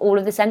impact sort of all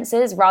of the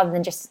senses rather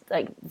than just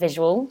like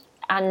visual.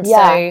 And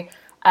so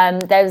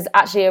there's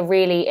actually a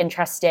really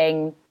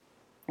interesting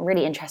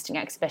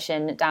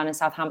exhibition down in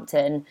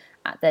Southampton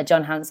at the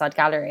John Hansard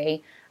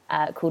Gallery.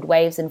 Called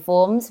Waves and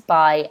Forms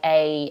by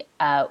a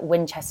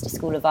Winchester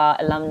School of Art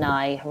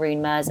alumni,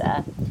 Haroon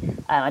Mirza.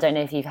 I don't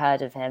know if you've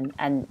heard of him.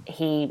 And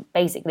he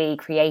basically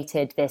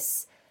created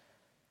this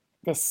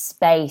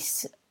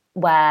space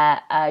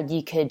where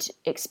you could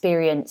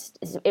experience,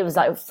 it was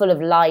like full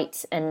of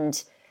light,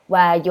 and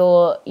where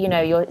you're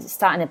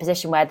sat in a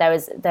position where there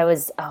was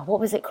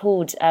what was it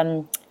called?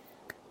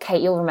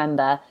 Kate, you'll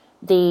remember.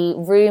 The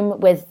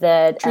room with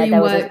the...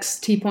 DreamWorks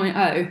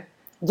 2.0.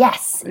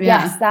 Yes,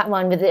 that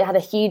one. It had a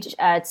huge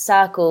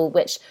circle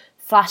which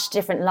flashed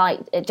different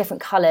light,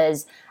 different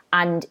colours,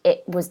 and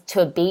it was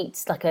to a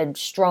beat, like a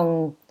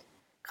strong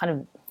kind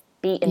of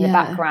beat in the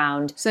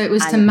background. So it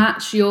was to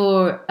match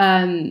your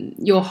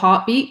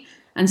heartbeat,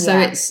 and so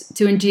it's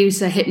to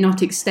induce a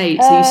hypnotic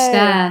state. So you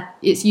stare.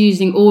 It's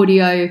using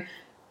audio,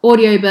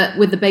 but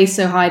with the bass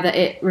so high that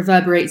it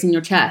reverberates in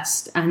your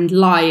chest, and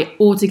light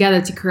all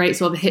together to create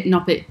sort of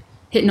a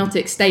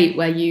hypnotic state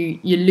where you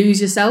lose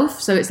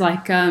yourself. So it's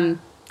like kind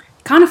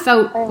of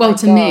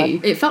felt, me,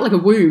 it felt like a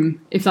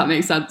womb, if that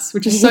makes sense,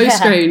 which is so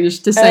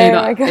strange to say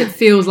that it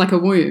feels like a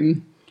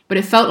womb. But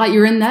it felt like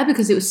you're in there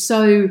because it was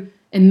so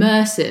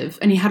immersive.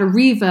 And you had a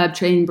reverb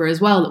chamber as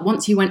well, that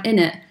once you went in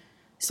it,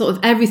 sort of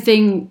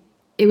everything,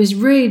 it was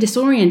really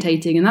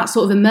disorientating. And that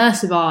sort of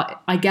immersive art,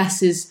 I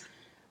guess, is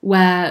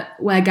where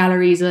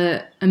galleries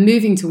are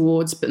moving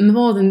towards. But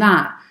more than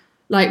that,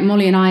 like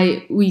Molly and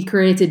I, we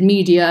created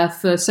media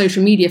for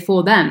social media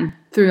for them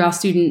through our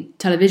student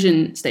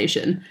television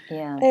station.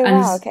 Yeah. Oh,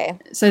 wow, okay.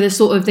 So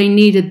they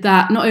needed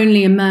that, not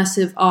only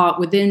immersive art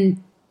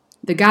within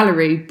the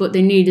gallery, but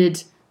they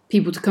needed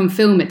people to come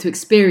film it, to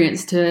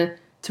experience, to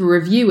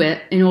review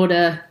it in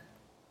order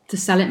to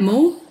sell it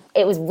more.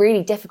 It was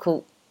really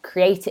difficult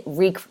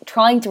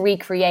trying to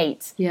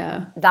recreate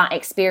that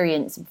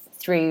experience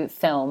through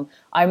film.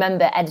 I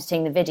remember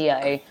editing the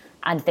video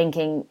and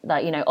thinking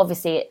that,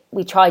 obviously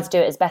we tried to do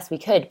it as best we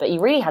could, but you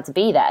really had to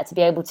be there to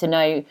be able to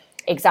know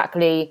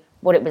exactly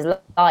what it was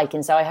like.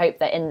 And so I hope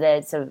that in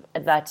the sort of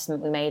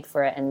advertisement we made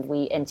for it, and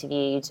we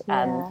interviewed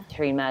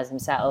Chiarin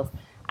himself,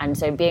 and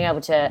so being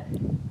able to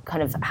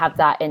kind of have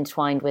that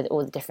entwined with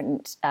all the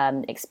different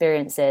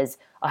experiences,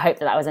 I hope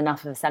that was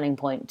enough of a selling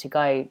point to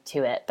go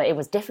to it. But it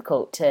was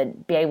difficult to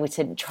be able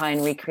to try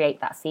and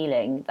recreate that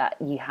feeling that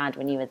you had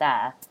when you were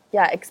there.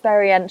 Yeah,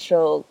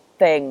 experiential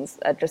things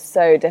are just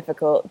so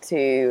difficult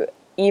to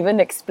even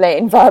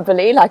explain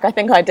verbally. Like, I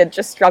think I did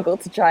just struggle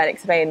to try and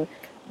explain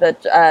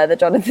the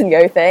Jonathan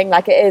Yeo thing.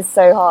 Like, it is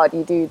so hard.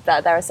 You do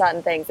that. There are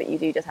certain things that you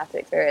do just have to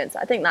experience.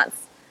 I think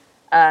that's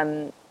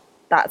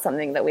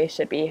something that we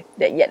should be,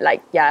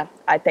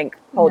 I think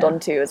hold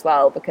on to as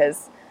well,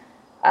 because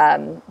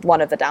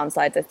one of the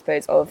downsides, I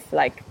suppose, of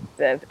like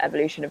the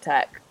evolution of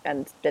tech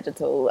and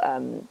digital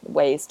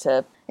ways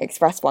to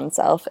express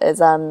oneself is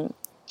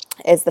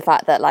the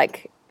fact that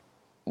like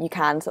you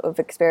can sort of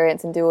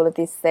experience and do all of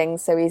these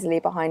things so easily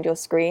behind your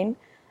screen.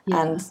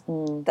 Yeah. And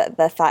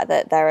the fact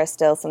that there are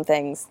still some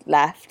things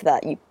left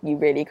that you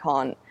really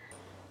can't.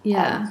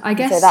 Yeah, I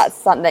guess. So that's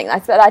something. I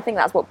think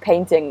that's what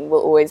painting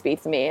will always be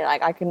to me.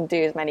 Like, I can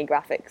do as many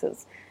graphics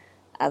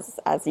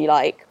as you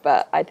like,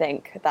 but I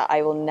think that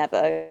I will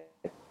never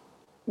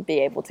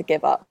be able to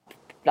give up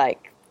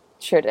like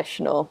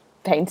traditional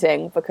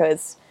painting,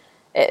 because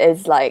it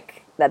is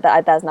like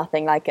that. There's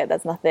nothing like it.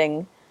 There's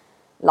nothing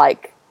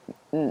like,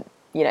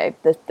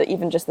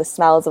 even just the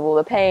smells of all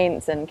the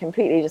paints, and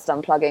completely just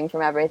unplugging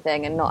from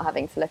everything and not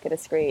having to look at a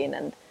screen.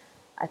 And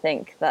I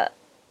think that,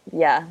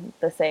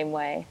 the same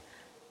way.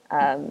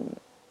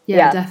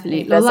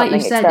 Definitely. There's like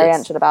something you said,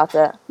 experiential about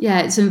it.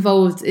 Yeah, it's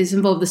involved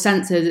the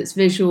senses, it's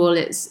visual,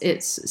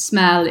 it's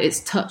smell, it's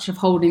touch of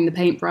holding the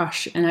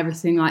paintbrush and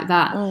everything like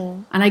that.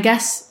 And I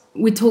guess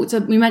we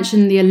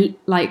mentioned the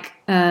elite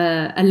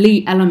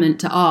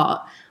element to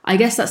art. I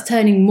guess that's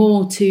turning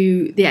more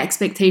to the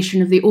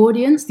expectation of the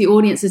audience. The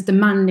audience is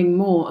demanding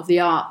more of the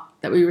art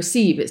that we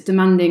receive. It's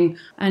demanding,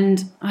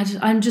 and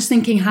I'm just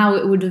thinking how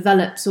it would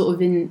develop sort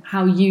of in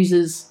how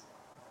users.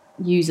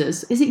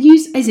 Is it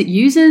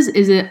users?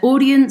 Is it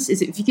audience?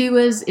 Is it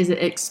viewers? Is it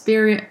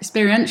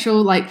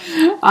experiential? Like,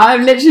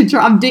 I'm literally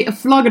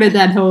flogging a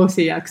dead horse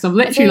here, because I'm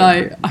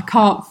literally I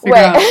can't figure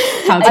out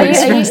how to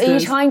express this. Are you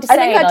trying to say? I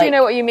think I do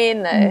know what you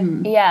mean,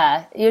 though.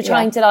 Yeah, you're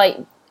trying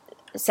to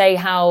say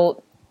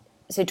how.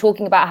 So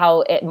talking about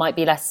how it might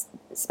be less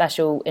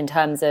special in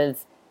terms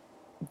of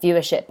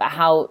viewership, but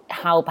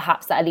how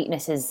perhaps that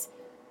eliteness has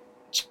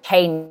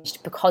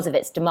changed because of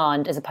its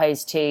demand, as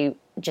opposed to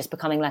just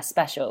becoming less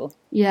special.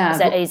 Yeah.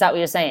 Is that what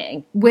you're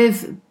saying?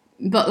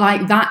 But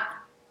like that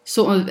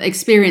sort of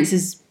experience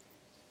is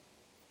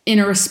in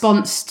a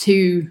response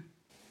to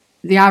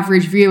the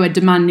average viewer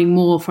demanding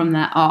more from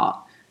their art.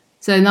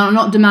 So they're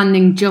not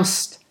demanding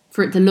just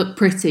for it to look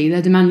pretty.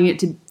 They're demanding it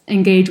to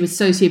engage with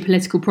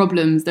socio-political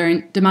problems.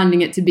 They're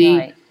demanding it to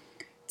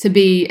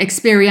be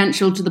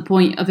experiential to the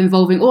point of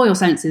involving all your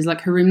senses,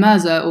 like Harun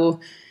Mirza, or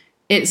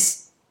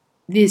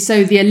the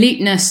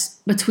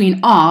eliteness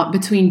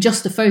between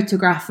just a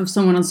photograph of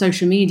someone on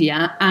social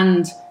media,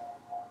 and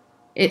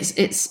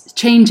it's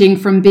changing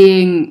from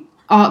being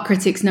art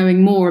critics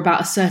knowing more about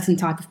a certain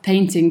type of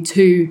painting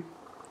to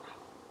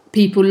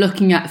people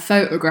looking at a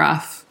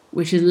photograph,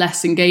 which is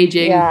less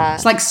engaging. Yeah.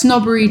 It's like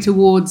snobbery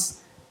towards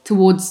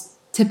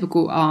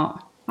typical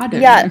art. I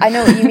don't know. Yeah, I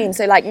know what you mean.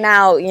 So like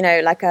now,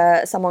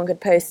 someone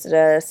could post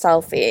a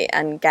selfie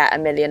and get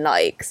 1 million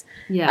likes,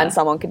 and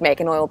someone could make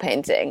an oil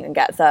painting and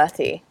get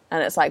 30.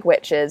 And it's like,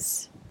 which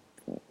is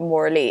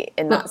more elite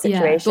in that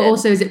situation? Yeah, but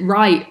also, is it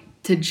right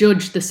to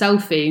judge the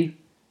selfie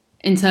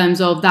in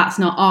terms of that's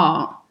not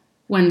art,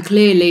 when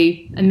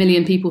clearly 1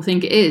 million people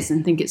think it is,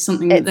 and think it's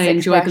something that they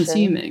enjoy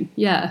consuming?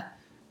 Yeah.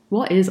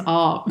 What is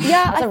art?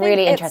 Yeah, that's a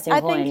really interesting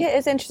point. I think it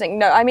is interesting.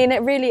 No, I mean,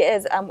 it really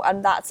is.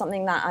 And that's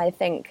something that I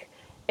think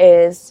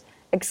is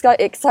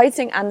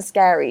exciting and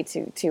scary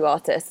to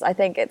artists. I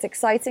think it's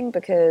exciting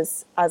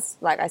because, as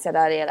like I said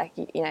earlier,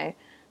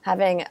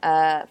 having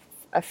a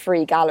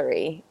free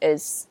gallery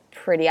is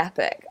pretty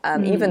epic.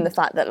 Even the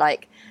fact that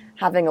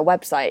having a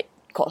website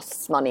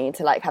costs money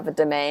to like have a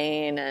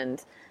domain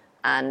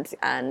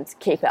and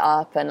keep it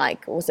up, and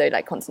like also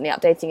like constantly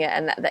updating it,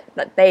 and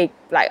that they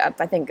like,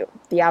 I think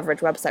the average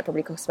website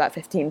probably costs about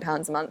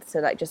 £15 a month to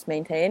like just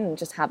maintain and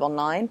just have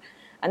online.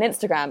 And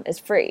Instagram is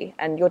free,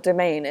 and your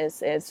domain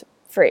is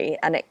free,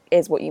 and it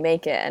is what you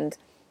make it, and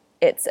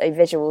it's a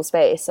visual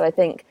space. So I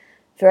think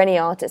for any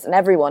artist, and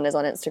everyone is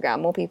on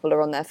Instagram, more people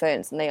are on their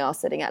phones than they are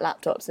sitting at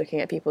laptops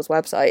looking at people's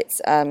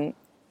websites.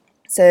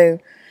 So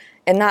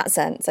in that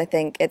sense, I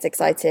think it's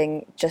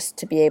exciting just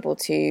to be able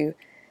to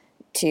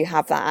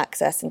have that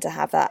access and to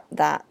have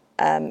that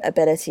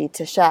ability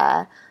to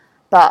share.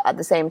 But at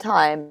the same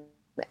time,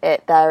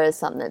 there is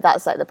something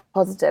that's like the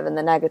positive, and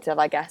the negative,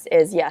 I guess,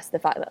 is yes, the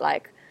fact that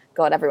like,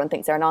 God, everyone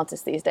thinks they're an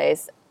artist these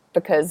days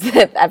because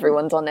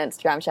everyone's on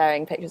Instagram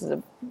sharing pictures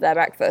of their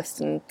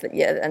breakfast and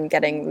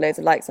getting loads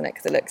of likes on it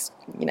because it looks,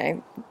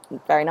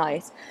 very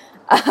nice.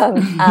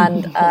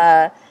 And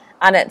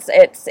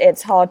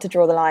it's hard to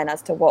draw the line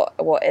as to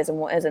what is and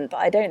what isn't. But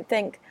I don't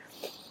think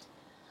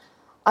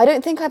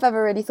I've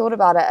ever really thought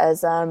about it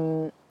as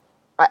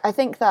I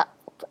think that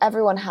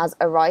everyone has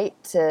a right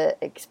to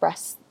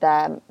express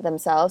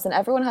themselves, and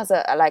everyone has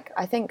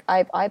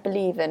I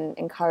believe in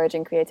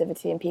encouraging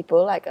creativity in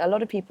people. Like a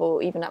lot of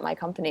people, even at my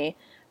company,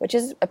 which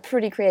is a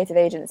pretty creative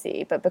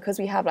agency, but because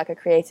we have like a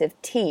creative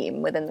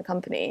team within the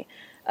company,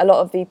 a lot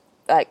of the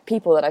like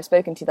people that I've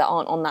spoken to that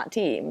aren't on that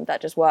team,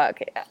 that just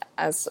work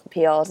as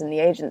PRs in the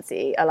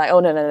agency, are like, oh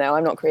no,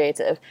 I'm not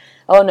creative.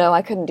 Oh no,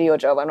 I couldn't do your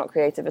job. I'm not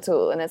creative at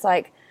all. And it's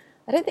like,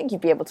 I don't think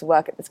you'd be able to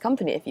work at this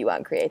company if you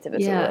weren't creative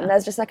at all. And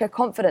there's just like a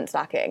confidence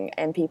lacking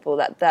in people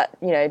that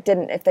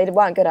didn't, if they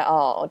weren't good at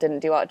art or didn't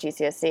do art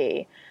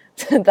GCSE,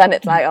 then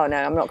it's like, oh no,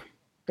 I'm not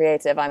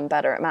creative, I'm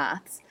better at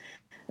maths.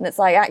 And it's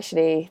like,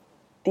 actually,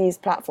 these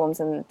platforms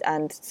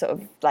and sort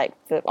of like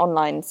the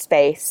online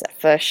space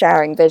for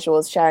sharing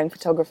visuals, sharing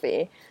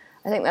photography,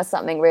 I think there's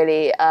something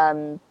really,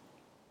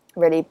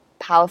 really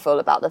powerful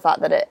about the fact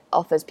that it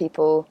offers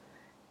people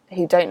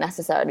who don't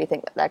necessarily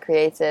think that they're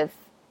creative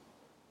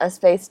a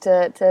space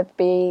to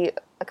be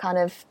kind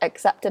of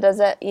accepted as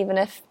it, even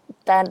if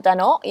they're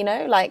not,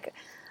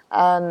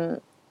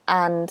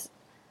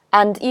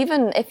 and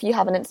even if you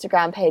have an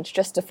Instagram page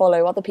just to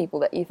follow other people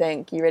that you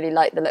think you really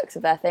like the looks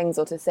of their things,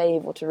 or to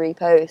save or to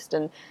repost,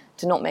 and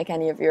to not make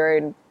any of your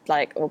own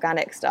like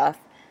organic stuff,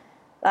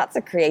 that's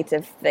a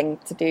creative thing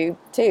to do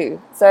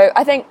too. So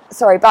I think,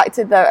 back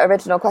to the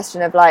original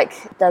question of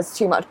like, there's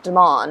too much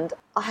demand.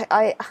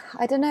 I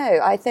don't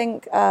know. I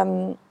think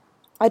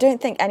I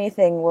don't think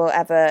anything will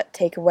ever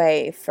take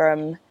away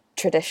from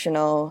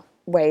traditional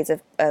ways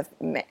of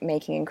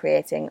making and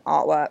creating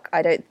artwork.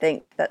 I don't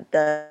think that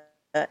the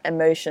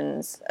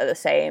emotions are the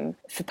same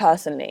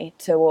personally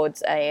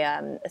towards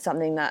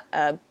something that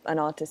an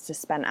artist has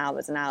spent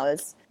hours and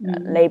hours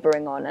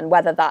labouring on, and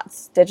whether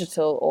that's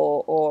digital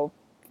or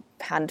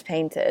hand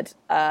painted,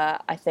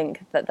 I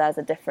think that there's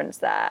a difference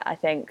there. I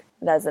think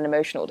there's an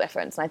emotional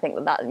difference, and I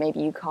think that maybe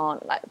you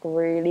can't like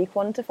really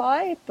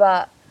quantify,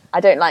 but I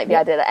don't like the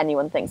idea that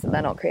anyone thinks that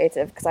they're not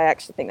creative, because I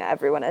actually think that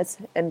everyone is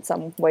in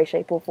some way,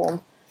 shape or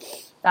form.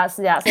 That's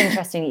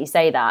interesting that you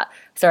say that.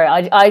 Sorry,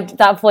 I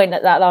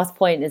that last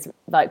point is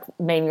like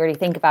made me really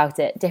think about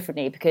it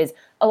differently, because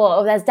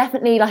there's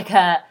definitely like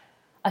I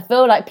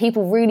feel like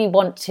people really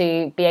want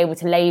to be able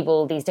to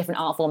label these different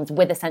art forms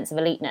with a sense of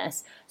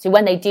eliteness. So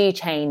when they do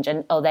change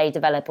or they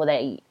develop or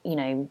they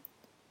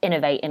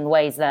innovate in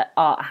ways that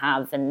art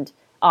has, and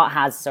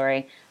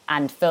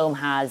film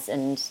has,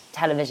 and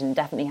television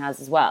definitely has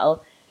as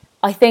well,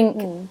 I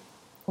think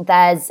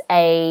there's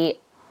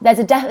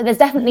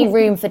definitely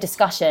room for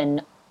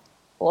discussion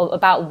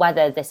about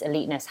whether this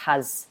eliteness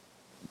has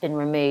been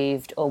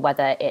removed, or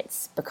whether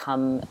it's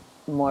become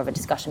more of a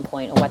discussion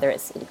point, or whether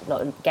it's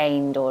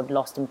gained or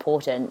lost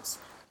importance.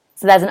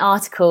 So there's an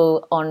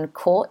article on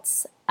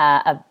Quartz,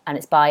 and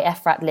it's by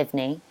Efrat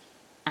Livni,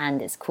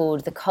 and it's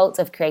called "The Cult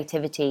of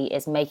Creativity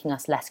is Making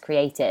Us Less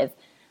Creative."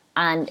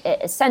 And it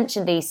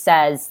essentially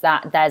says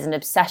that there's an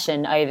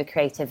obsession over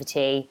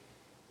creativity,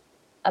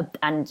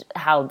 and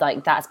how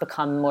like that's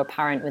become more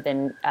apparent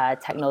within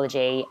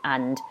technology,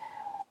 and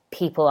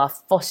people are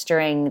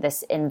fostering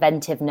this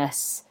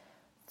inventiveness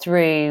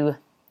through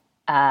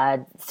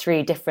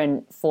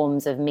different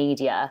forms of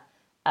media,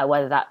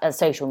 whether that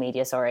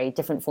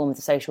different forms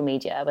of social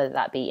media, whether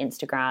that be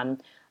Instagram,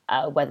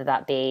 whether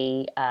that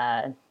be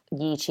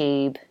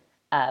YouTube,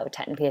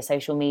 technically a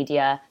social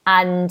media.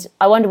 And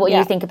I wonder what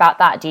you think about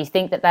that. Do you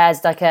think that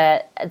there's like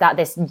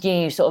this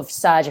new sort of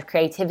surge of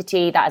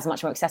creativity that is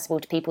much more accessible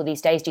to people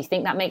these days? Do you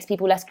think that makes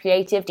people less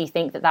creative? Do you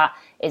think that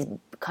is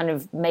kind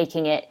of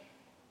making it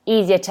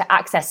easier to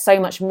access so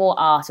much more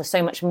art, or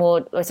so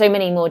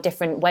many more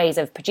different ways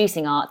of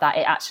producing art, that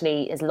it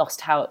actually is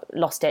lost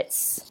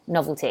its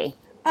novelty?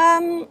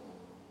 I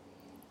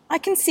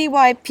can see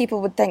why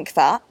people would think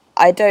that.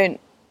 I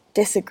don't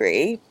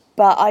disagree,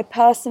 but I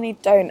personally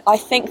don't. I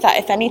think that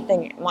if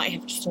anything, it might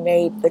have just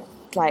made the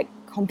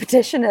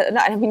competition.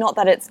 I mean, not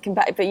that it's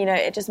competitive, but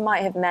it just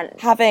might have meant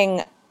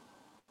having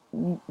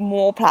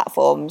more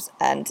platforms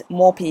and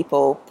more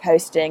people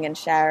posting and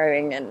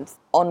sharing and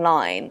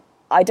online,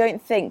 I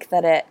don't think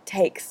that it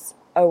takes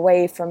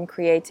away from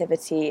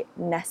creativity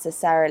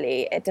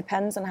necessarily. It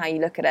depends on how you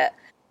look at it.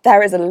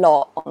 There is a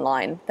lot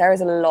online. There is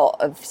a lot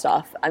of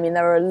stuff. I mean,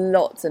 there are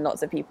lots and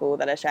lots of people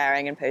that are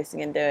sharing and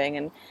posting and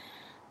doing,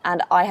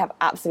 and I have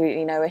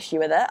absolutely no issue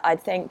with it. I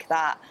think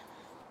that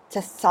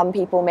to some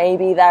people,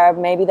 maybe there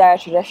are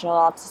traditional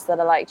artists that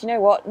are like, do you know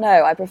what?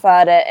 No, I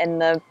preferred it in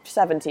the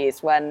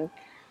 70s when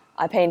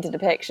I painted a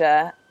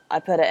picture, I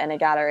put it in a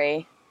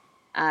gallery,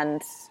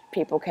 and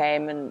people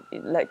came and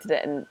looked at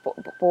it and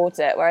bought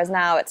it. Whereas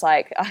now it's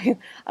like, I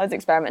was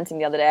experimenting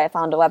the other day. I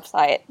found a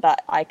website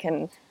that I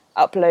can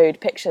upload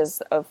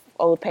pictures of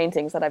old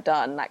paintings that I've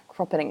done, like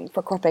cropping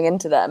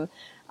into them,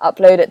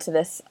 upload it to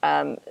this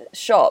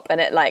shop, and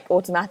it like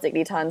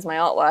automatically turns my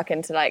artwork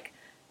into like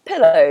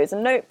pillows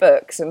and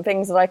notebooks and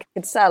things that I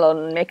could sell on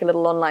and make a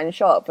little online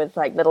shop with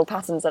like little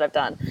patterns that I've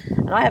done.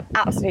 And I have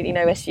absolutely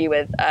no issue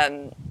with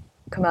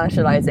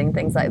commercializing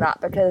things like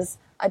that, because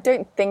I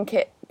don't think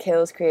it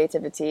kills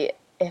creativity.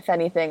 If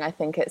anything, I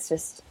think it's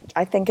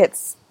I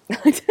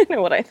don't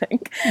know what I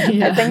think.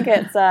 Yeah. I think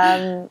it's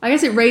I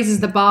guess it raises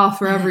the bar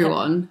for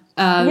everyone.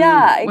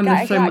 Yeah, when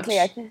there's so much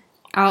exactly.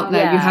 out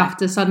there, you have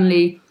to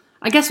suddenly,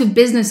 I guess with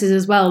businesses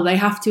as well, they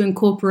have to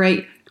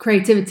incorporate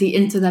creativity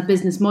into their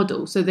business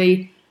model. So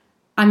we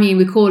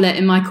call it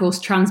in my course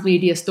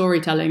transmedia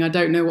storytelling. I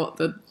don't know what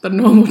the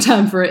normal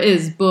term for it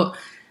is, but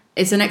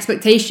it's an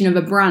expectation of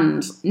a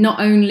brand not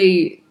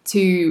only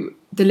to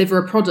deliver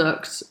a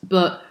product,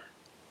 but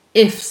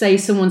if, say,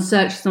 someone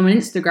searches on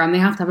Instagram, they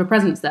have to have a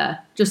presence there.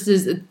 Just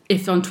as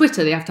if on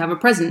Twitter, they have to have a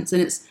presence.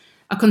 And it's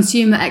a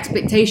consumer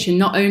expectation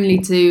not only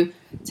to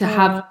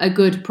have a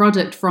good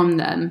product from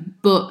them,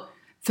 but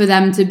for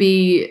them to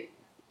be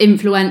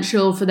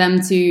influential, for them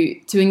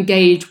to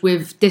engage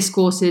with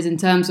discourses in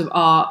terms of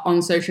art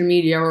on social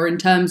media or in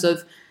terms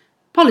of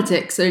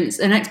politics. So it's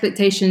an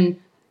expectation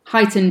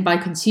heightened by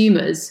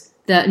consumers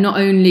that not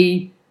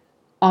only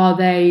are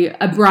they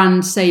a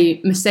brand,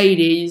 say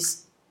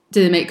Mercedes,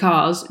 do they make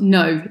cars?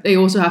 No, they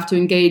also have to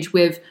engage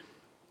with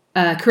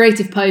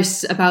creative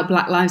posts about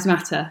Black Lives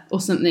Matter or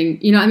something.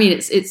 You know what I mean?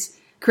 It's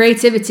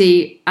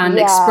creativity and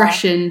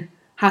expression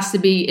has to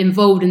be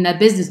involved in their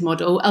business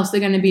model, else they're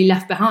going to be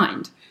left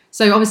behind.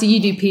 So obviously you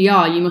do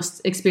PR, you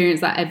must experience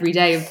that every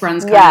day of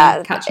brands kind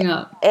of catching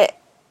up. It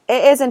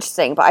is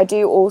interesting, but I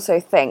do also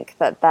think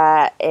that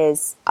there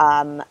is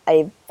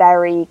a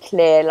very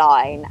clear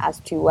line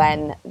as to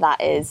when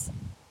that is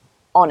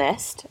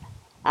honest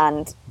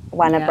and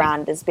when a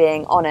brand is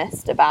being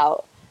honest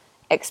about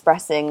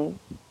expressing,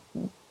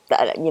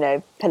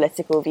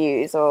 political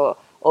views or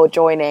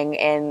joining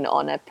in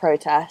on a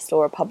protest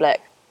or a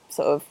public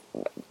sort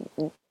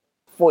of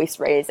voice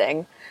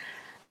raising.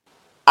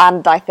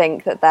 And I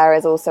think that there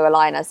is also a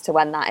line as to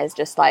when that is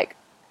just like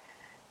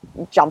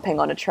jumping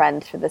on a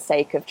trend for the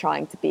sake of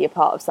trying to be a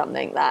part of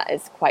something that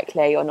is quite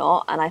clear you're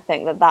not. And I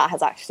think that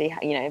has actually,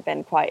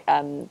 been quite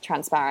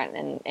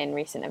transparent in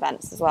recent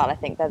events as well. I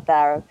think that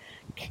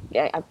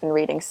I've been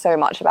reading so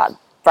much about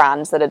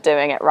brands that are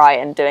doing it right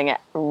and doing it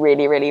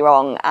really, really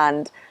wrong.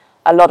 And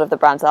a lot of the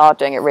brands that are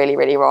doing it really,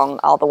 really wrong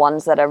are the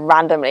ones that are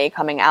randomly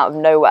coming out of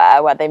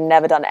nowhere, where they've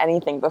never done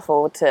anything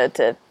before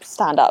to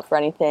stand up for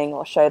anything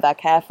or show their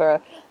care for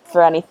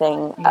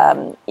anything,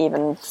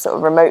 even sort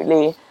of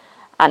remotely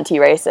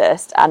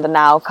anti-racist, and are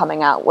now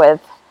coming out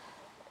with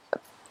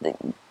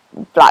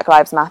Black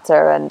Lives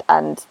Matter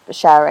and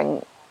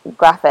sharing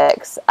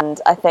graphics. And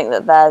I think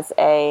that there's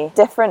a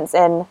difference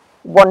in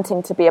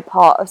wanting to be a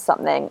part of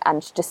something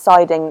and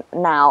deciding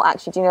now,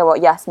 actually, do you know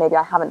what, yes, maybe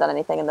I haven't done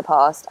anything in the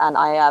past and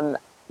I am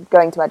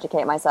going to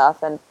educate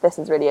myself, and this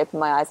has really opened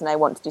my eyes and I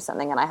want to do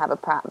something, and I have a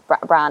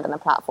brand and a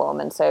platform,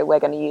 and so we're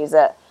going to use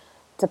it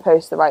to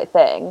post the right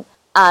thing.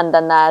 And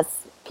then there's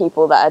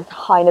people that are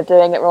kind of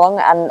doing it wrong,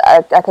 and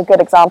like a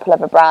good example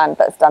of a brand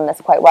that's done this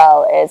quite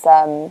well is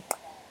I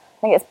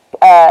think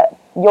it's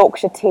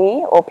Yorkshire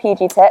Tea or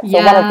PG Tips,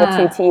 or one of the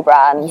two tea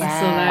brands,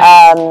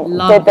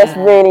 did this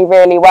really,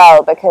 really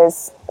well,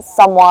 because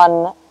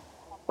someone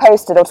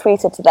posted or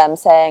tweeted to them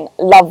saying,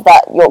 love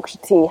that Yorkshire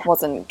Tea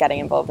wasn't getting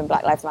involved in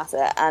Black Lives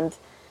Matter. And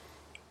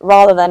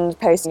rather than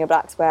posting a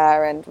black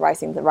square and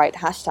writing the right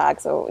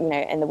hashtags or,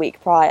 in the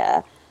week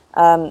prior,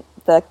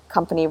 the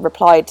company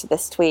replied to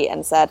this tweet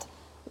and said,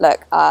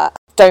 look,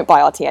 don't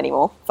buy our tea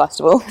anymore, first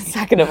of all.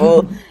 Second of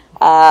all,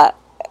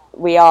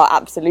 we are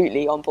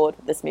absolutely on board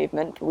with this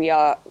movement. We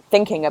are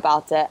thinking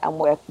about it, and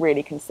we're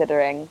really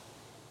considering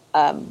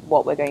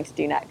what we're going to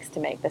do next to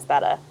make this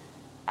better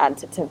and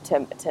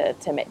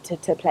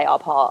to play our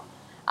part.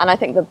 And I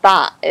think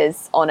that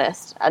is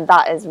honest, and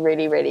that is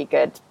really, really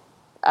good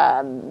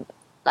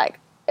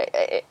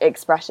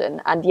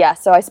expression. And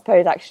so I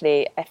suppose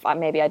actually, if I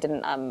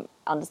didn't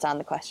understand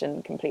the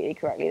question completely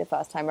correctly the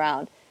first time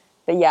round,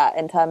 but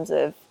in terms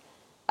of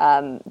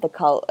the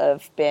cult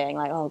of being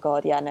like, oh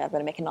god, I'm going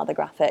to make another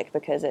graphic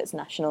because it's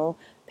National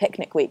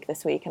Picnic Week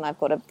this week and I've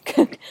got a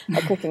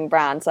cooking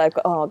brand, so I've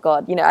got, oh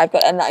god,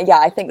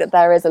 I think that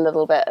there is a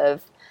little bit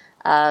of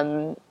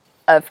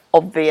of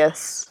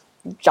obvious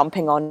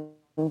jumping on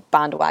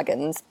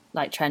bandwagons.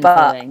 Like trend But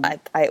following.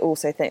 I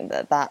also think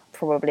that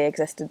probably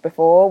existed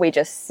before. We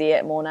just see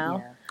it more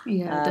now.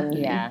 Yeah,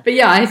 definitely. Yeah. But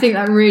yeah, I think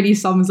that really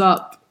sums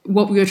up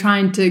what we were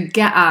trying to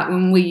get at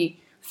when we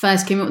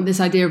first came up with this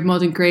idea of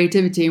modern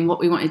creativity, and what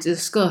we wanted to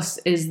discuss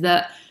is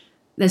that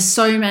there's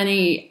so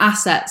many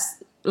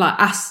assets, like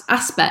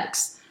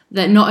aspects,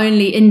 that not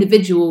only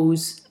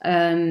individuals,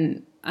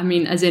 I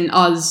mean, as in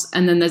us,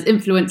 and then there's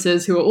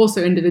influencers who are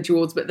also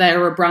individuals, but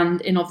they're a brand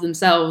in of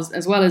themselves,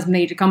 as well as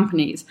major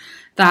companies,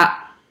 that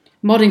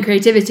modern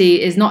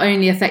creativity is not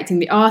only affecting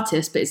the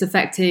artist, but it's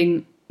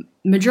affecting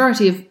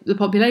majority of the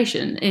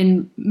population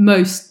in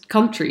most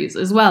countries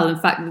as well. In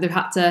fact, they've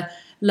had to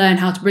learn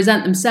how to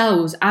present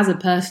themselves as a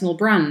personal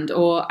brand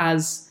or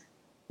as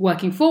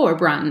working for a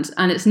brand.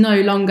 And it's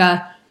no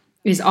longer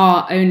is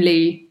art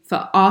only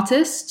for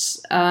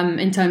artists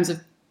in terms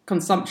of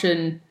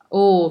consumption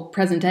or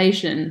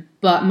presentation,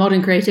 but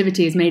modern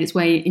creativity has made its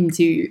way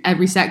into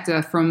every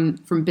sector, from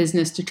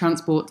business to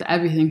transport to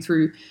everything,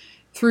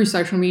 through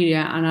social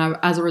media. And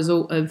as a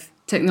result of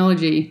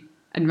technology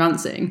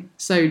advancing,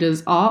 so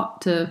does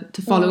art to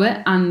follow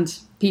it, and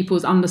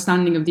people's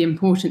understanding of the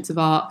importance of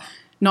art,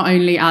 not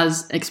only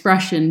as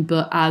expression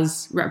but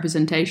as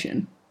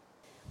representation.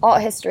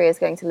 Art history is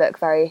going to look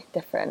very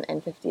different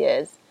in 50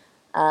 years,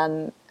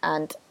 and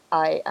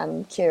I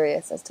am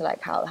curious as to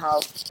like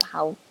how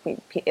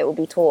it will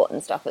be taught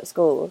and stuff at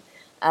school,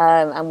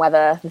 and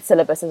whether the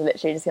syllabus is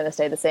literally just going to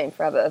stay the same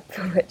forever,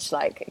 which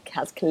like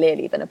has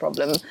clearly been a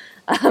problem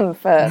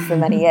for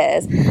many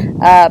years.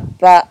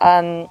 But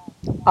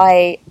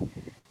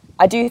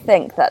I do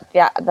think that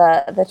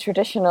the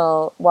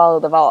traditional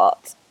world of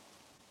art,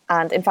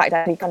 and in fact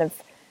I kind of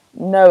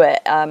know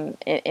it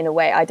in a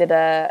way. I did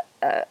an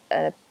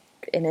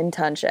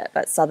internship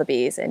at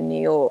Sotheby's in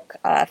New York,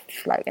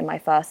 like in my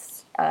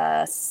first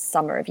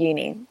summer of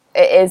uni.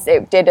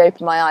 It did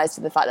open my eyes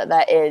to the fact that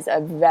there is a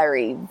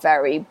very,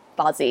 very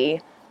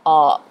buzzy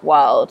art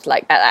world,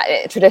 like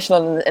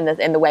traditional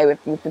in the way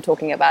we've been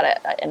talking about it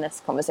in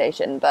this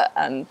conversation, but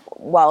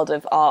world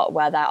of art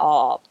where there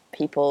are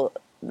people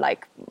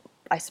like,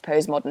 I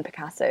suppose, modern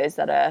Picassos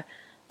that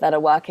are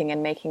working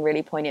and making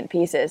really poignant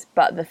pieces.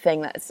 But the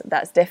thing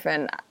that's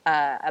different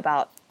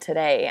about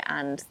today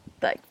and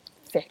like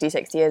 50,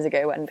 60 years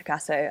ago, when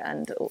Picasso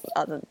and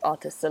other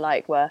artists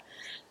alike were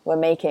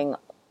making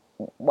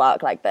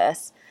work like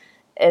this,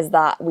 is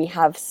that we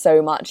have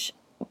so much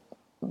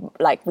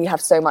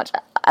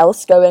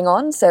else going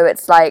on. So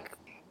it's like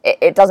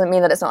it doesn't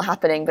mean that it's not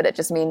happening, but it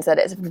just means that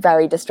it's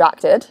very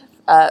distracted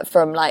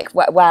from like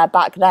where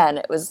back then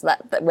it was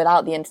that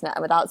without the internet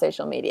and without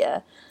social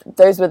media,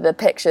 those were the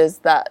pictures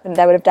that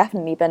there would have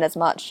definitely been as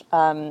much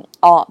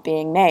art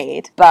being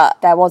made,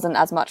 but there wasn't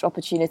as much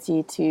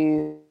opportunity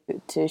to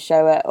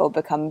show it or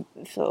become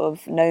sort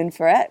of known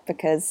for it,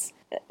 because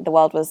the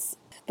world was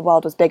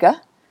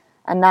bigger,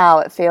 and now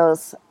it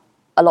feels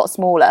a lot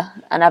smaller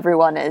and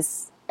everyone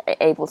is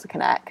able to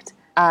connect.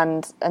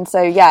 And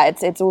so yeah,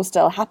 it's all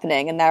still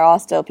happening, and there are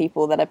still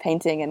people that are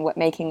painting and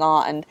making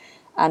art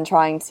and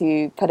trying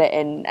to put it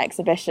in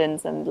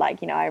exhibitions. And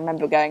like, you know, I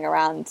remember going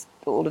around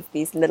all of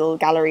these little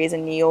galleries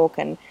in New York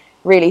and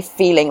really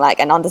feeling like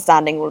and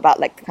understanding all about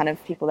like the kind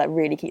of people that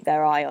really keep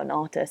their eye on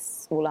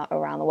artists all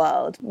around the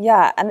world.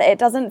 Yeah, and it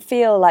doesn't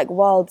feel like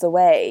worlds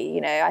away, you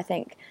know. I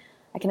think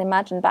I can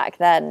imagine back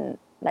then,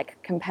 like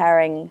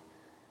comparing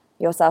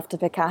yourself to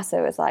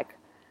Picasso is like,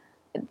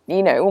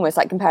 you know, almost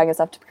like comparing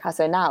yourself to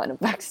Picasso now. And in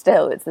fact,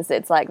 still,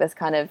 it's like this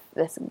kind of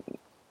this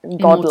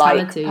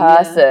godlike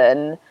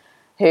person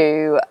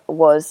who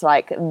was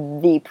like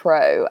the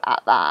pro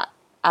at that.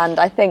 And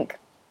I think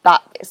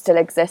that still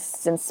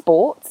exists in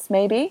sports,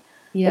 maybe,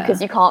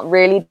 because you can't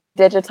really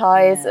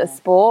digitize a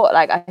sport.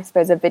 Like, I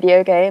suppose a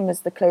video game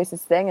is the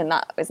closest thing, and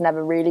that is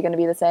never really going to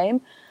be the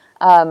same.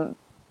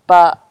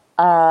 But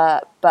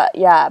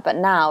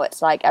now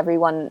it's like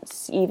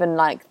everyone's, even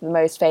like the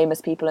most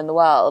famous people in the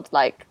world,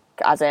 like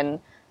as in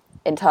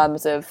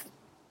terms of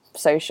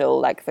social,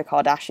 like the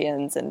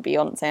Kardashians and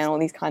Beyonce and all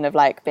these kind of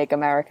like big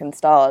American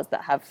stars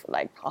that have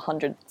like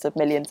hundreds of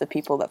millions of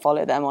people that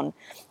follow them on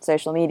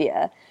social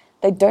media,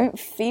 they don't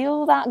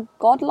feel that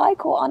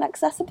godlike or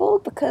inaccessible,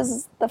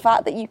 because the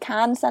fact that you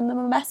can send them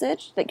a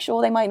message, like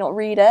sure, they might not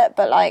read it,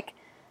 but like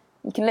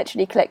you can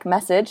literally click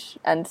message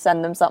and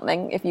send them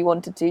something if you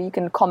wanted to. You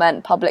can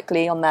comment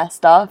publicly on their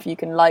stuff, you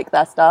can like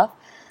their stuff.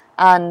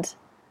 And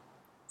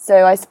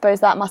so I suppose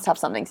that must have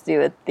something to do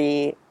with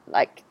the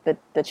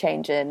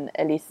change in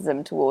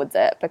elitism towards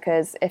it,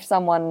 because if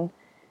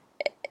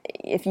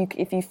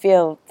you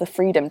feel the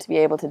freedom to be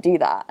able to do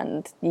that,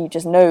 and you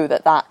just know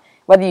that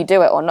whether you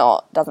do it or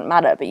not doesn't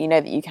matter, but you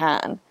know that you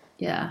can.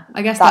 Yeah,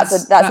 I guess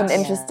that's an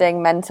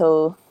interesting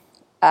mental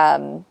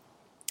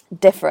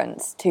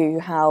difference to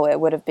how it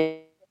would have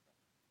been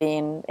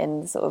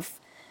in sort of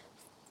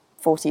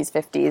 40s,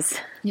 50s.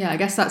 Yeah, I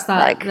guess that's that,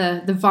 like,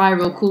 the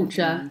viral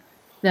culture,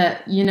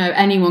 that, you know,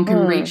 anyone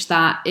can reach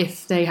that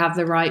if they have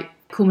the right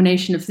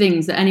culmination of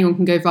things, that anyone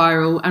can go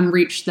viral and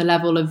reach the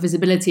level of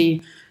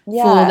visibility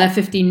for their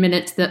 15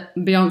 minutes that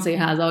Beyonce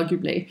has,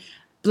 arguably.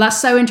 But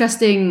that's so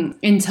interesting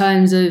in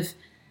terms of,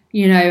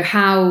 you know,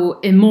 how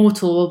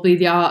immortal will be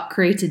the art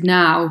created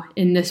now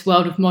in this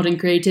world of modern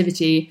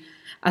creativity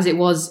as it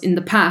was in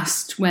the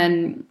past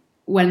when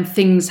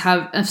things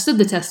have stood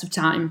the test of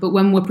time. But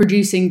when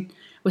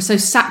we're so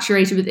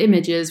saturated with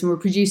images and we're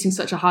producing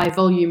such a high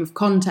volume of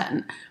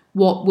content,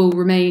 what will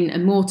remain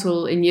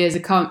immortal in years to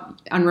come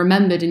and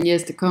remembered in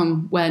years to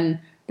come when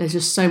there's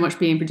just so much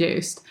being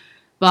produced.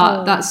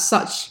 But that's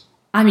such...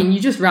 I mean, you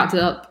just wrapped it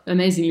up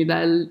amazingly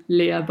there,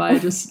 Leah, by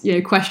just, you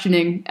know,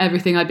 questioning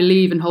everything I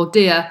believe and hold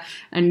dear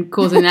and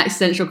causing an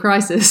existential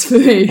crisis for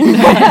me.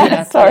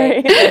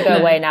 Sorry. I'll go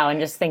away now and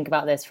just think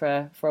about this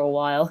for a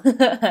while.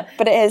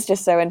 But it is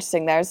just so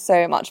interesting. There's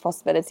so much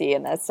possibility,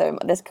 and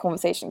this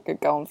conversation could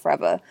go on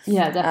forever.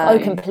 Yeah,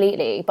 definitely. Oh,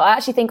 completely. But I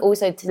actually think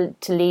also to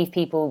leave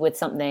people with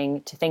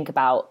something to think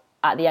about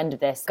at the end of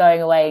this,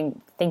 going away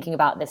and thinking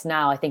about this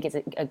now, I think it's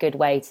a good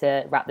way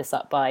to wrap this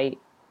up by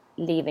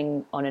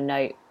leaving on a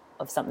note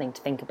of something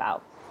to think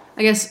about.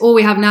 I guess all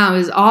we have now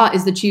is art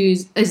is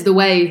the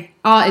way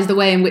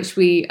in which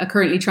we are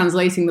currently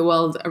translating the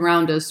world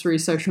around us through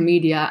social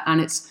media, and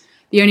it's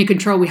the only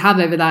control we have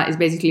over that is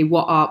basically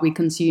what art we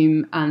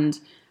consume and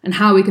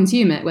how we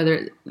consume it, whether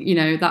it, you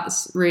know,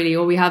 that's really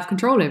all we have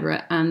control over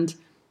it. And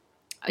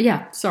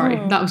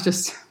that was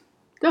just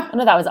no,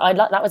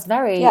 that was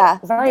very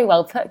very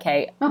well put,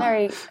 Kate.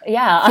 Very very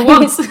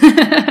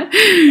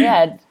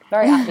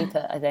aptly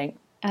put, I think.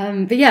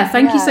 But yeah,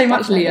 thank you so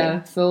much,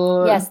 Leah,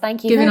 for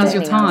thank you giving for us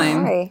your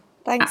time. Sorry.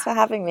 Thanks for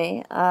having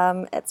me.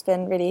 It's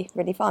been really,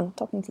 really fun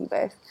talking to you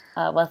both.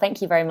 Well,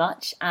 thank you very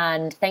much.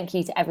 And thank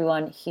you to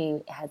everyone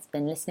who has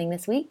been listening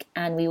this week.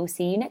 And we will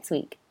see you next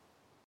week.